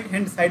 whatever right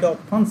hand side of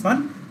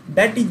function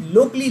that is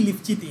locally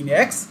Lipschitz in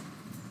X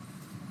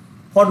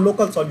for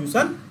local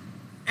solution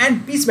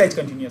and piecewise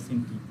continuous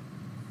in T.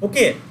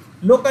 Okay,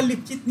 local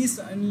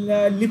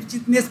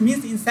Lipschitzness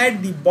means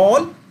inside the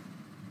ball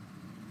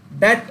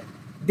that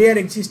there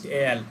exists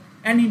a L,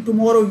 and in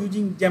tomorrow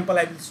using example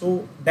I will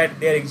show that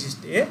there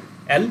exists a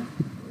L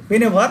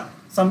whenever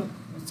some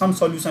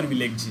solution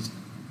will exist.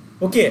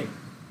 Okay,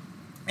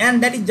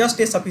 and that is just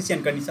a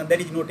sufficient condition, that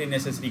is not a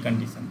necessary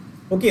condition.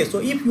 Okay, so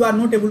if you are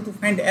not able to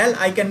find L,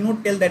 I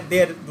cannot tell that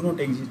there do not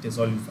exist a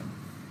solution.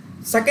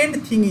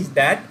 Second thing is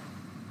that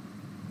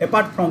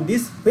apart from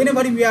this,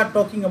 whenever we are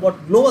talking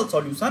about global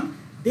solution,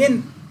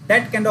 then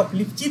that kind of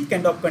Lipschitz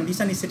kind of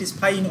condition is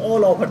satisfied in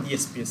all over the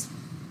space.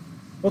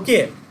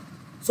 Okay,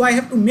 so I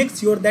have to make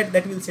sure that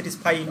that will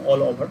satisfy in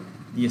all over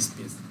the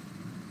space.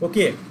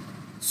 Okay,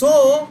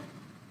 so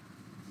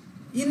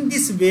in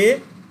this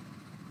way,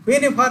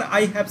 whenever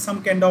I have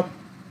some kind of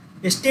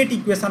state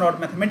equation or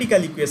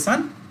mathematical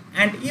equation,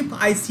 and if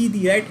I see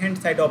the right hand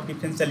side of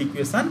differential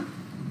equation,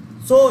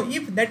 so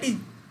if that is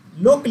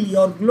locally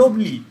or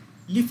globally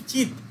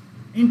Lipschitz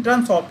in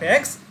terms of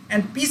X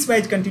and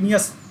piecewise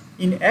continuous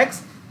in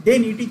X,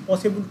 then it is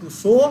possible to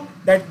show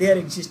that there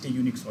exists a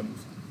unique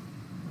solution.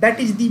 That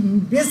is the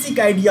basic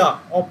idea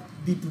of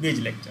the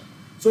today's lecture.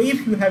 So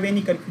if you have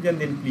any confusion,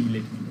 then please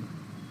let me know.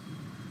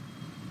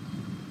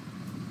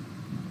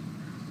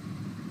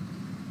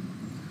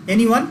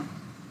 Anyone?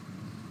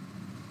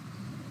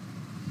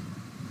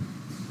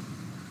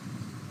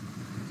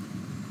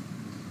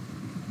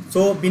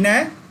 So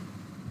Binay,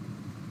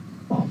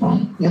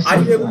 yes,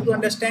 are you able to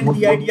understand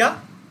the idea?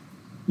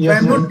 Yes, so I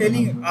am not sir.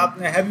 telling.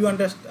 Have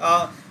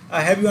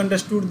you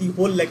understood the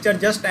whole lecture?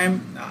 Just I am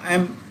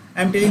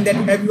telling that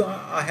have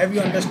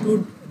you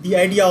understood the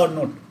idea or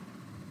not?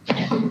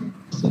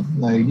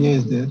 The idea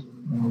is there.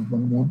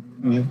 One more,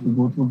 we have to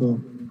go through the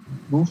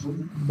proof,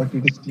 but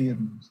it is clear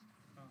now.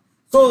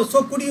 So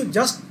could you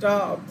just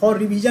for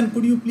revision,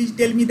 could you please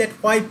tell me that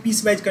why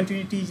piecewise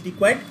continuity is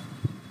required?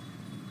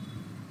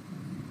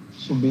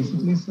 So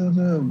basically,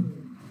 sir,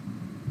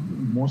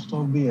 most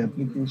of the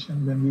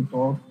application when we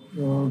talk,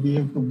 we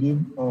have to give,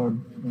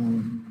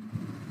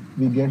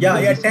 we get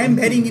time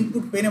varying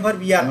input whenever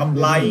we are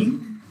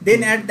applying,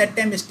 then at that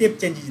time step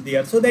change is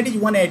there. So that is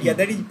one idea,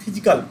 that is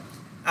physical.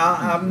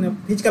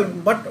 Physical,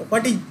 but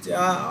what is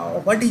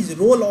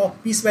role of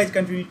piecewise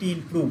continuity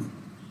in proof?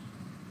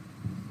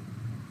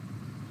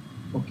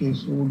 Okay,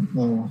 so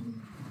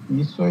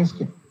piecewise,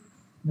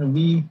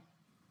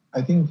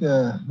 I think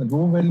the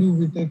row value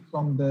we take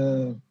from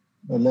the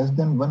less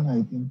than 1,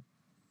 I think.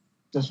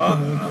 Just to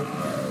make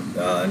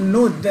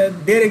no,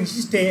 there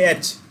exists a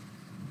H.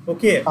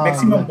 Okay,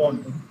 maximum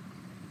bound.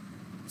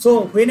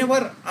 So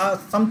whenever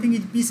something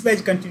is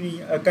piecewise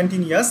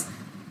continuous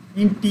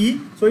in T,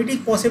 so it is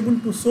possible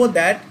to show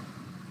that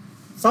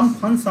some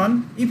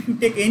function, if you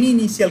take any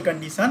initial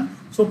condition,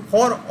 so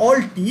for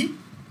all T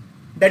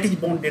that is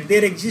bounded,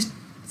 there exists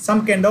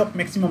some kind of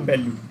maximum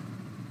value.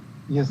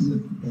 Yes, sir.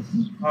 Yes.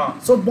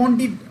 So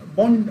bonded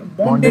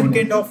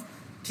kind of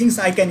things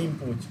I can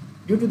impose.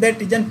 Due to that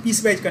reason,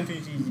 piecewise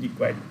continuity is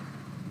required.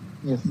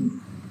 Yes.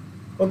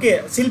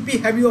 Okay, Silpi,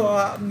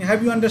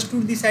 have you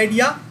understood this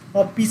idea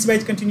of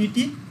piecewise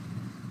continuity?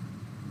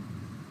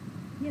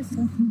 Yes,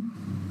 sir.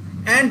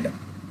 And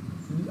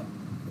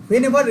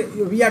whenever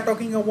we are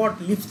talking about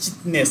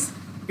Lipschitzness,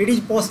 it is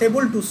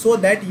possible to show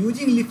that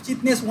using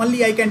Lipschitzness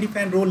only I can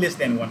define rho less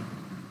than 1.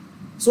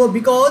 So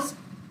because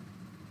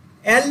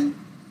L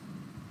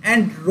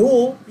and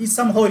rho is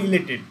somehow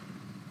related.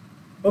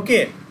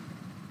 Okay.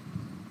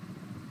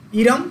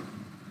 Iram,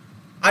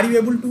 are you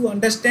able to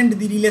understand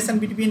the relation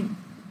between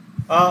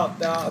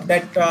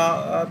that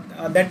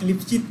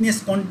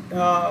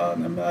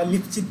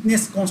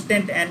Lipschitzness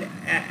constant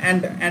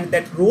and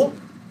that rho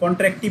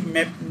contractive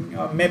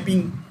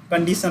mapping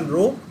condition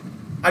rho?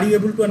 Are you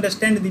able to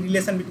understand the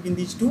relation between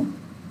these two?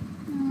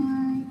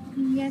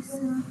 Yes,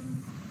 sir.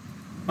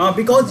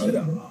 Because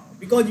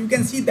you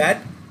can see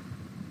that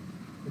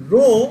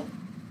rho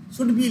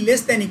should be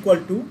less than equal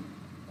to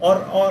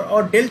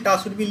or delta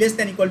should be less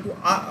than equal to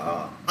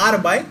r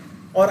by,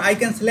 or I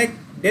can select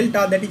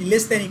delta that is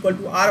less than equal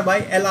to r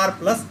by lr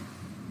plus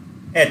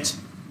h.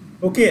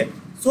 Okay,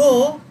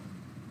 so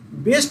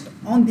based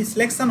on the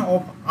selection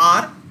of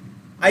r,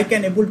 I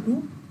can able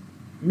to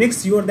make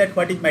sure that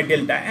what is my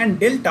delta, and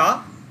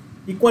delta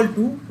equal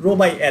to rho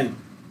by L.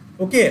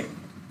 Okay,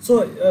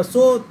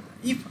 so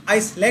if I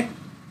select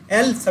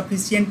L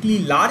sufficiently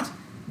large,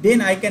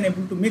 then I can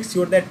able to make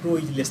sure that rho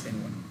is less than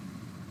 1.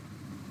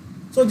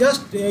 So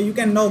just you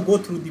can now go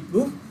through the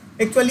proof.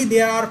 Actually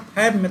there are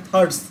 5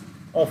 methods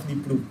of the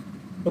proof.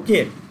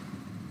 Okay,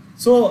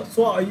 so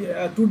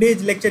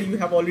today's lecture you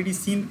have already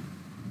seen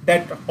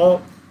that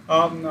how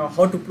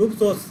to prove.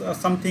 So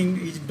something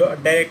is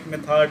direct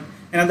method,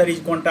 another is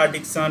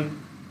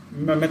contradiction,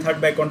 method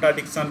by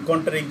contradiction,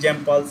 counter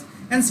examples,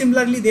 and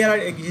similarly there are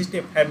exist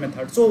 5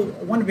 methods. So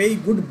one very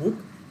good book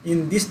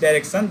in this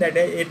direction, that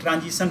a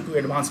transition to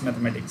advanced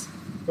mathematics.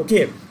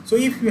 Okay, so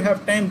if you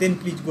have time, then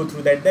please go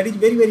through that. That is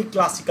very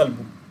classical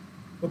book.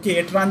 Okay,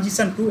 a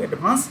transition to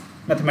advanced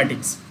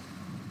mathematics.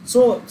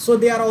 So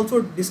they are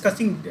also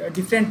discussing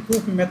different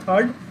proof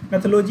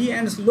methodology,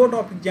 and a lot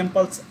of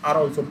examples are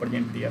also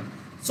present there.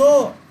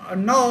 So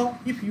now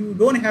if you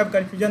don't have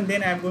confusion,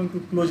 then I am going to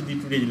close the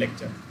today's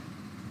lecture.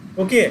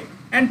 Okay,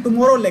 and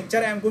tomorrow lecture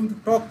I am going to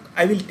talk,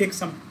 I will take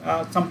some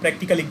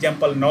practical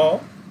example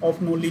now of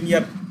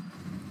nonlinear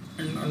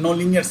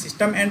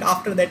system, and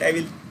after that I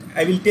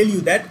will tell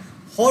you that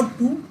how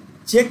to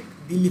check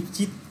the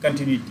Lipschitz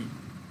continuity.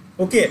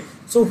 Okay,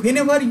 so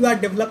whenever you are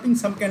developing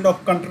some kind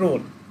of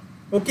control,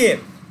 okay,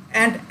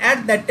 and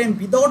at that time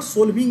without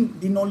solving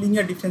the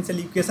nonlinear differential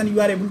equation, you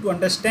are able to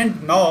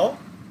understand now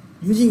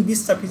using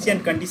this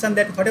sufficient condition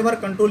that whatever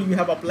control you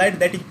have applied,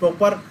 that is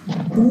proper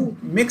to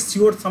make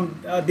sure some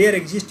there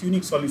exists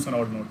unique solution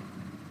or not.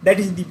 That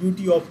is the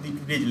beauty of the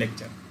today's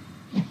lecture.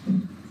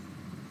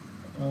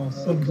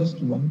 Sir, just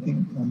one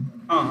thing.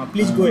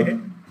 Please go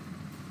ahead.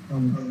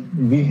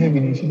 We have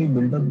initially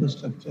built up the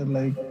structure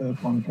like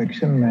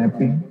contraction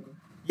mapping.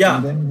 Yeah.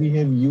 And then we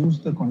have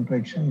used the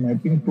contraction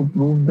mapping to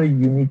prove the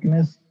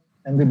uniqueness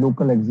and the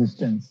local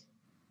existence.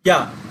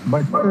 Yeah.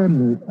 But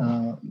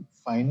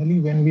finally,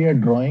 when we are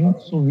drawing,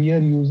 so we are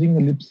using a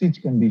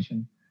Lipschitz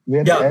condition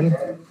where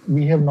L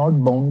we have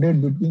not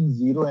bounded between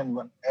 0 and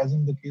 1, as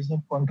in the case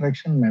of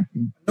contraction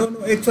mapping.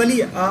 No,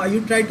 actually,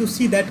 you try to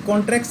see that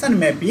contraction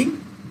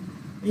mapping.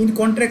 In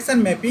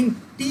contraction mapping,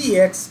 T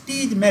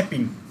is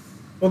mapping.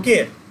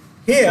 Okay,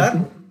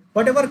 here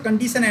whatever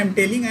condition I am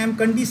telling, I am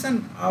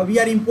condition we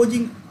are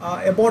imposing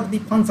about the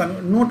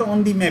function, not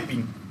on the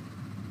mapping.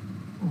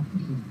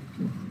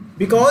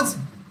 Because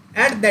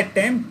at that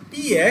time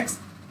Tx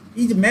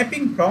is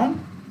mapping from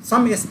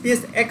some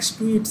space x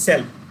to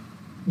itself.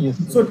 Yes.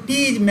 So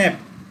T is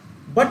mapped,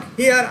 but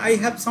here I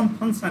have some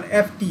function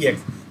ftx.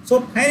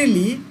 So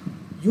finally,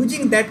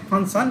 using that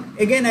function,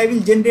 again I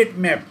will generate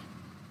map.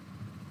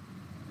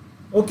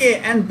 Okay,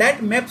 and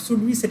that map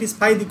should be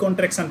satisfy the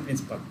contraction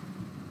principle.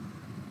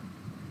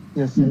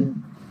 Yes, sir.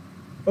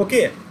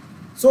 Okay,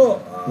 so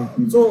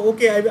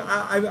okay,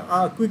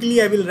 I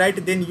quickly I will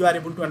write, then you are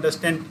able to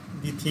understand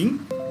the thing.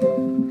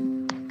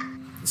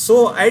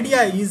 So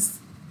idea is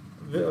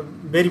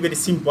very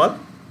simple.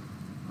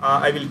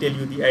 I will tell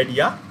you the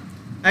idea.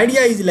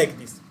 Idea is like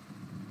this.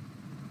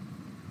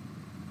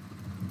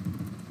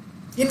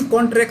 In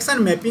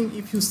contraction mapping,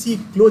 if you see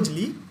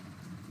closely,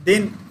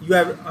 then you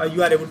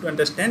are able to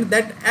understand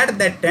that at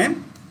that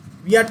time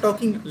we are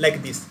talking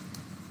like this: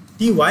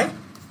 Ty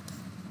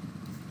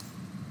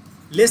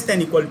less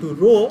than equal to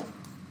rho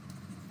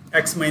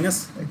x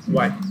minus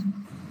y.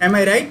 Am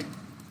I right?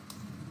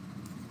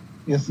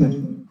 Yes, sir.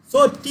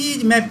 So T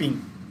is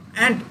mapping,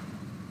 and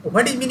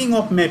what is meaning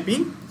of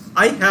mapping?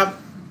 I have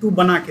two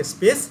Banach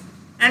space,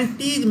 and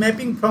T is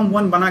mapping from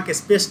one Banach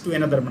space to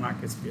another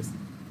Banach space.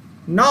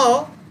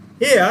 Now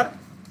here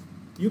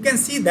you can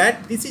see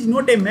that this is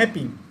not a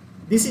mapping,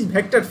 this is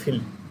vector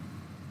field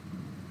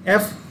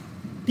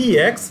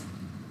ftx.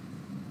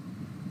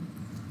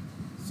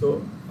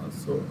 So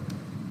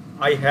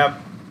I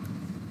have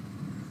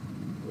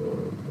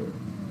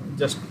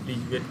just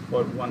please wait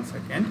for 1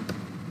 second.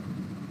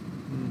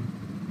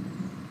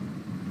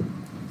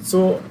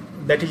 So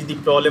that is the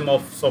problem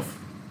of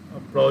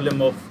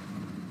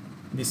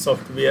the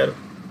software,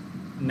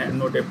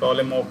 not a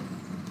problem of,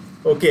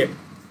 okay,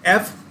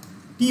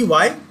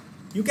 fty.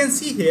 You can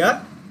see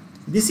here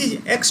this is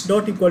x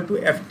dot equal to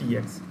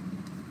ftx.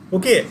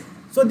 Okay,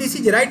 so this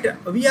is right,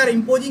 we are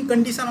imposing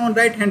condition on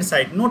right hand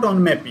side, not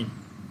on mapping,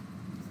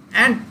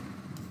 and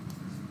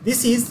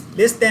this is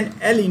less than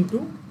L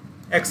into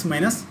x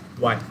minus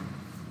y.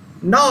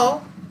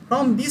 Now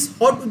from this,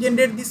 how to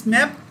generate this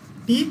map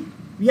T?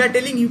 We are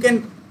telling you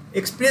can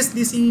express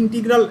this in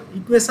integral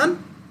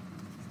equation: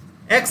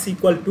 x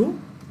equal to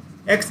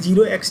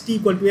x0, xt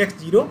equal to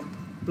x0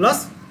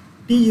 plus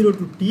t0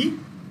 to t,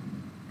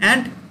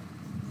 and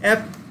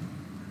f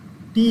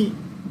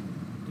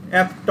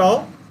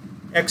tau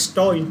x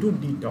tau into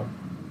d tau.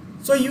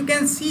 So you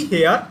can see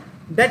here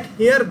that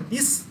here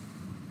this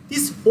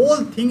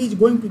whole thing is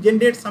going to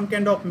generate some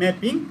kind of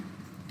mapping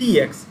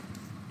Tx.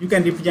 You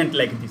can represent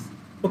like this.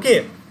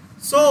 Okay,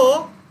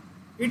 so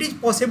it is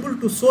possible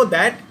to show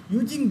that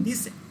using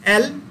this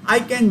L I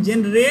can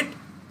generate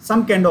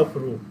some kind of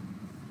rho,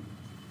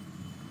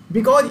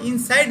 because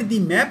inside the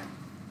map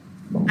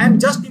I am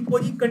just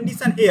imposing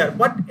condition here,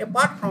 but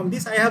apart from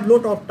this I have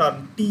lot of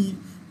term.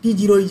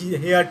 T0 is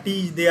here,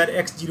 T is there,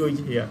 X0 is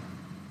here.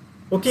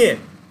 Okay,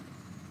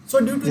 so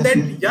due to that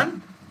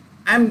reason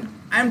I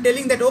am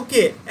telling that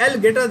okay, L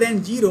greater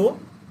than 0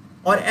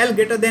 or L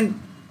greater than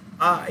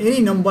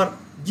any number,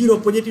 0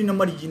 positive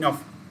number is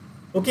enough.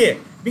 Okay,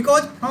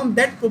 because from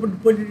that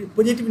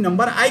positive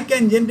number I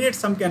can generate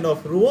some kind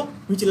of row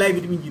which lie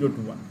between 0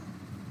 to 1.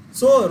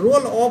 So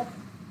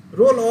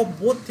role of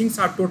both things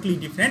are totally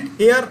different.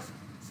 Here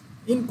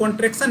in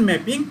contraction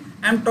mapping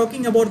I am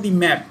talking about the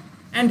map,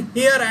 and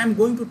here I am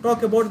going to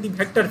talk about the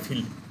vector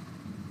field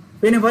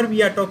whenever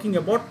we are talking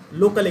about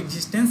local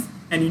existence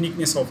and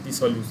uniqueness of the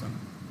solution.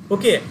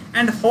 Okay,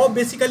 and how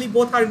basically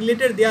both are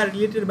related? They are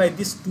related by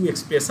these two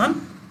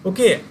expression.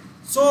 Okay,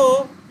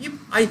 so if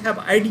I have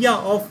idea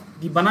of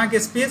the Banach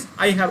space,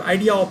 I have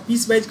idea of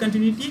piecewise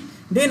continuity,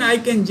 then I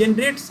can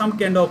generate some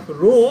kind of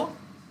row,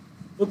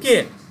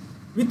 okay,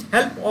 with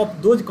help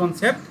of those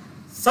concepts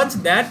such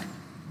that,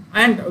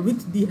 and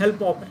with the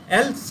help of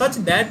L, such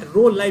that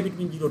row lie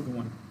between 0 to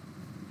 1.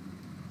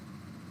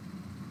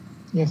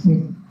 Yes.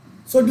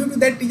 So due to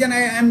that reason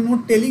I am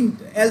not telling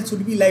L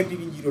should be lie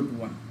between 0 to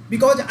 1,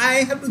 because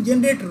I have to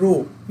generate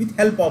row with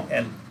help of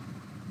L,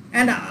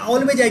 and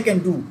always I can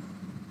do.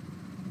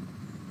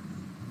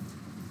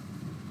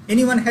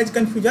 Anyone has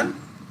confusion?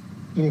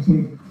 Yes.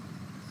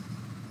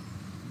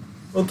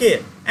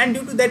 Okay, and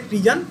due to that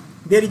reason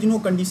there is no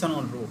condition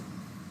on row.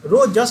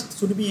 Row just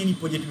should be any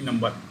positive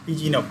number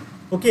is enough.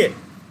 Okay,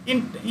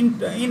 in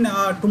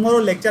tomorrow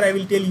lecture I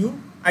will tell you,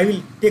 I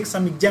will take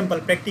some example,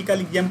 practical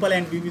example,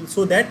 and we will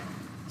show that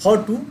how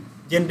to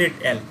generate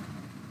L.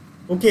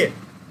 Okay,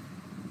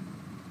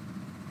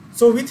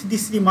 so with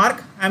this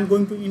remark I am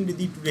going to end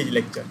the today's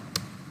lecture.